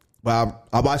wrestling, but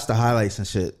I watch the highlights and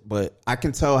shit. But I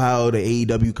can tell how the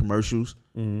AEW commercials.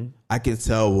 I can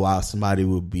tell why somebody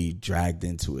would be dragged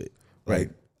into it. Right.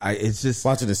 It's just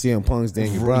watching the CM Punk's,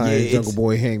 Daniel Bryan, Jungle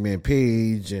Boy, Hangman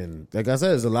Page, and like I said,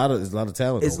 there's a lot of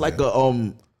talent. It's like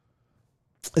there.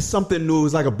 it's something new.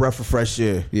 It's like a breath of fresh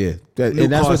air. Yeah,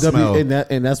 and that's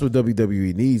what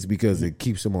WWE needs because it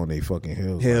keeps them on their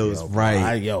fucking heels.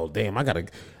 Right? Damn, I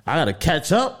gotta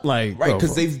catch up. Like, right,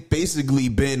 because they've basically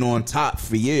been on top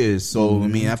for years. So I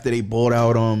mean, after they bought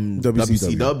out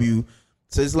WCW.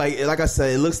 So it's like I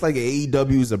said, it looks like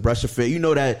AEW is a brush of air. You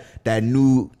know that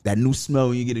new smell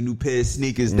when you get a new pair of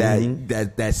sneakers,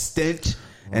 that stench,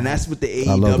 and that's what the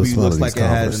AEW looks like it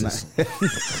has.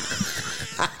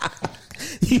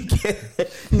 You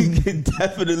can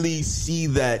definitely see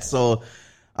that. So,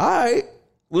 all right,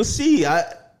 we'll see.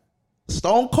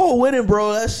 Stone Cold winning,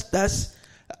 bro. That's.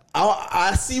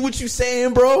 I see what you're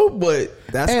saying, bro, but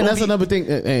that's another thing.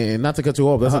 And not to cut you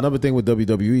off, that's another thing with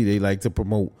WWE. They like to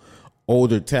promote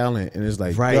older talent, and it's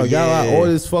like, y'all got all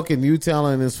this fucking new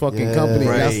talent in this fucking company.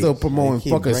 Right. Y'all still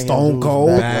promoting fucking Stone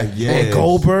Cold and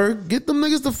Goldberg. Get them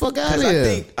niggas the fuck out of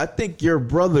here. I think your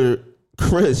brother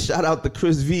Chris, shout out to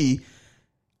Chris V.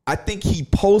 I think he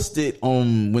posted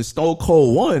when Stone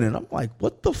Cold won, and I'm like,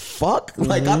 what the fuck?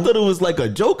 Like, I thought it was like a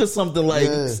joke or something, like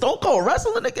Stone Cold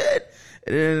wrestling again.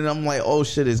 And then I'm like, oh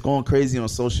shit, it's going crazy on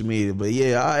social media. But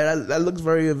yeah, that looks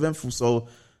very eventful. So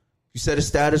you said a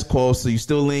status quo, so you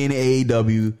still lean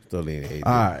AEW. Still lean AEW.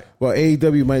 All right. Well,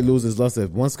 AEW might lose his luster.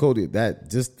 Once Cody,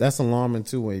 that's alarming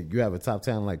too. When you have a top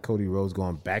talent like Cody Rhodes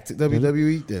going back to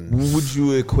WWE, then who would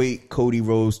you equate Cody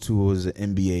Rhodes to as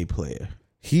an NBA player?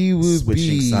 He would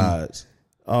switching be sides.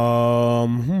 How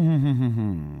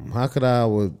could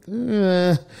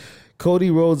I?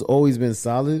 Cody Rhodes always been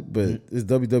solid, but his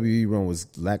WWE run was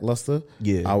lackluster.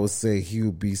 Yeah, I would say he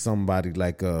would be somebody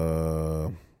like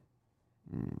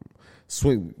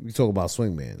swing. We talk about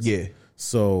swingmans. Yeah,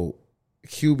 so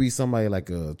he would be somebody like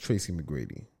a Tracy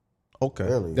McGrady. Okay,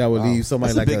 really? That would leave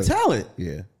somebody that's like a big talent.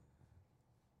 Yeah.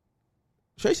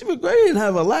 Tracy McGrady didn't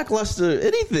have a lackluster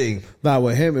anything. Nah,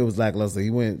 with him it was lackluster. He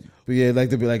went, but yeah,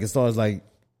 like to be like as far as like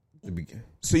the beginning.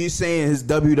 So you're saying his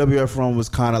WWF run was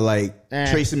kind of like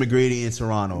Tracy McGrady in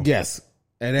Toronto? Yes.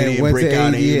 And then he went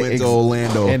to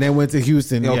Orlando, and then went to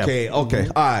Houston. Okay. All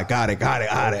right, got it.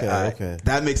 Okay.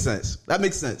 That makes sense.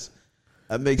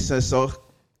 So,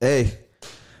 hey,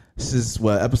 this is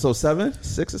what, episode 7,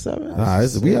 6 or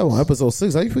 7? We have on episode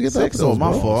 6. How you forget that? Oh,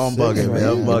 my fault. I'm bugging, man.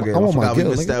 I'm on my we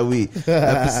missed that week.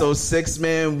 Episode 6,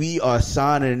 man. We are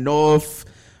signing off.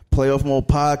 Playoff Mode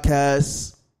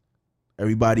Podcast.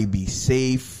 Everybody be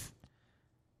safe.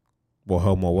 More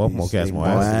help, more wealth, more cash, more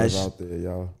ass out there,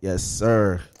 y'all. Yes,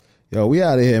 sir. Yo, we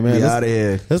out of here, man. We out of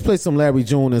here. Let's play some Larry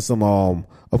June and some,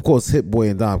 of course, Hit Boy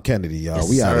and Dom Kennedy, y'all. Yes,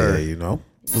 we out of here, you know.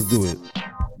 Let's do it.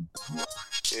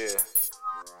 Yeah.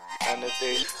 None of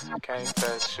these can't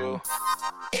touch you.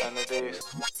 None of these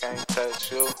can't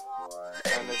touch you.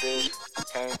 None of these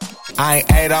can't. I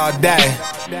ain't ate all day.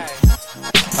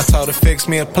 I told her fix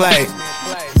me a plate.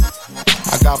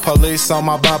 I got police on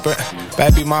my bumper.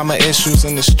 Baby mama issues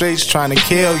in the streets trying to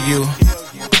kill you.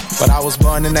 But I was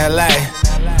born in LA,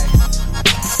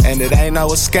 and it ain't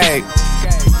no escape.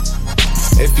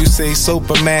 If you see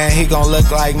Superman, he gon' look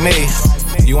like me.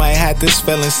 You ain't had this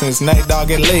feeling since Nate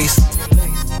Dogg at least.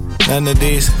 None of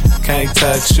these can't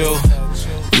touch you.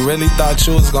 You really thought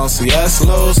you was gon' see us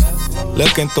lose?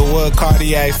 Looking through wood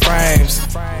Cartier frames.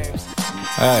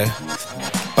 Hey,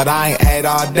 but I ain't ate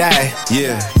all day.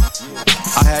 Yeah.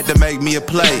 I had to make me a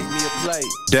plate.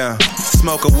 Down,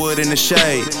 smoke a wood in the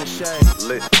shade.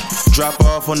 Drop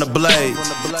off on the blade.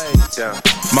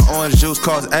 My orange juice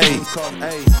cost 8.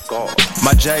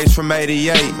 My J's from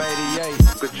 88.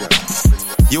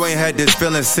 You ain't had this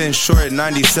feeling since short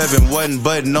 97. Wasn't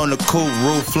button on the coupe,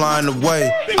 roof flying away.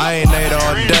 I ain't ate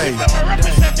all day.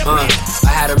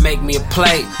 I had her make me a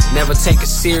plate. Never take her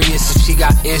serious if she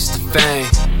got Insta fame.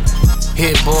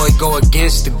 Hit boy, go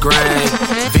against the grain.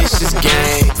 Vicious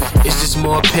game. It's just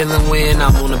more appealing when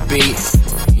I'm on the beat.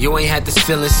 You ain't had this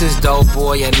feeling since Dope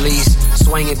Boy at least.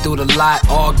 Swinging through the lot,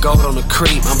 all gold on the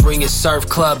creep. I'm bringing Surf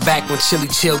Club back when Chili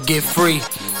Chill get free.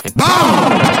 And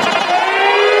boom!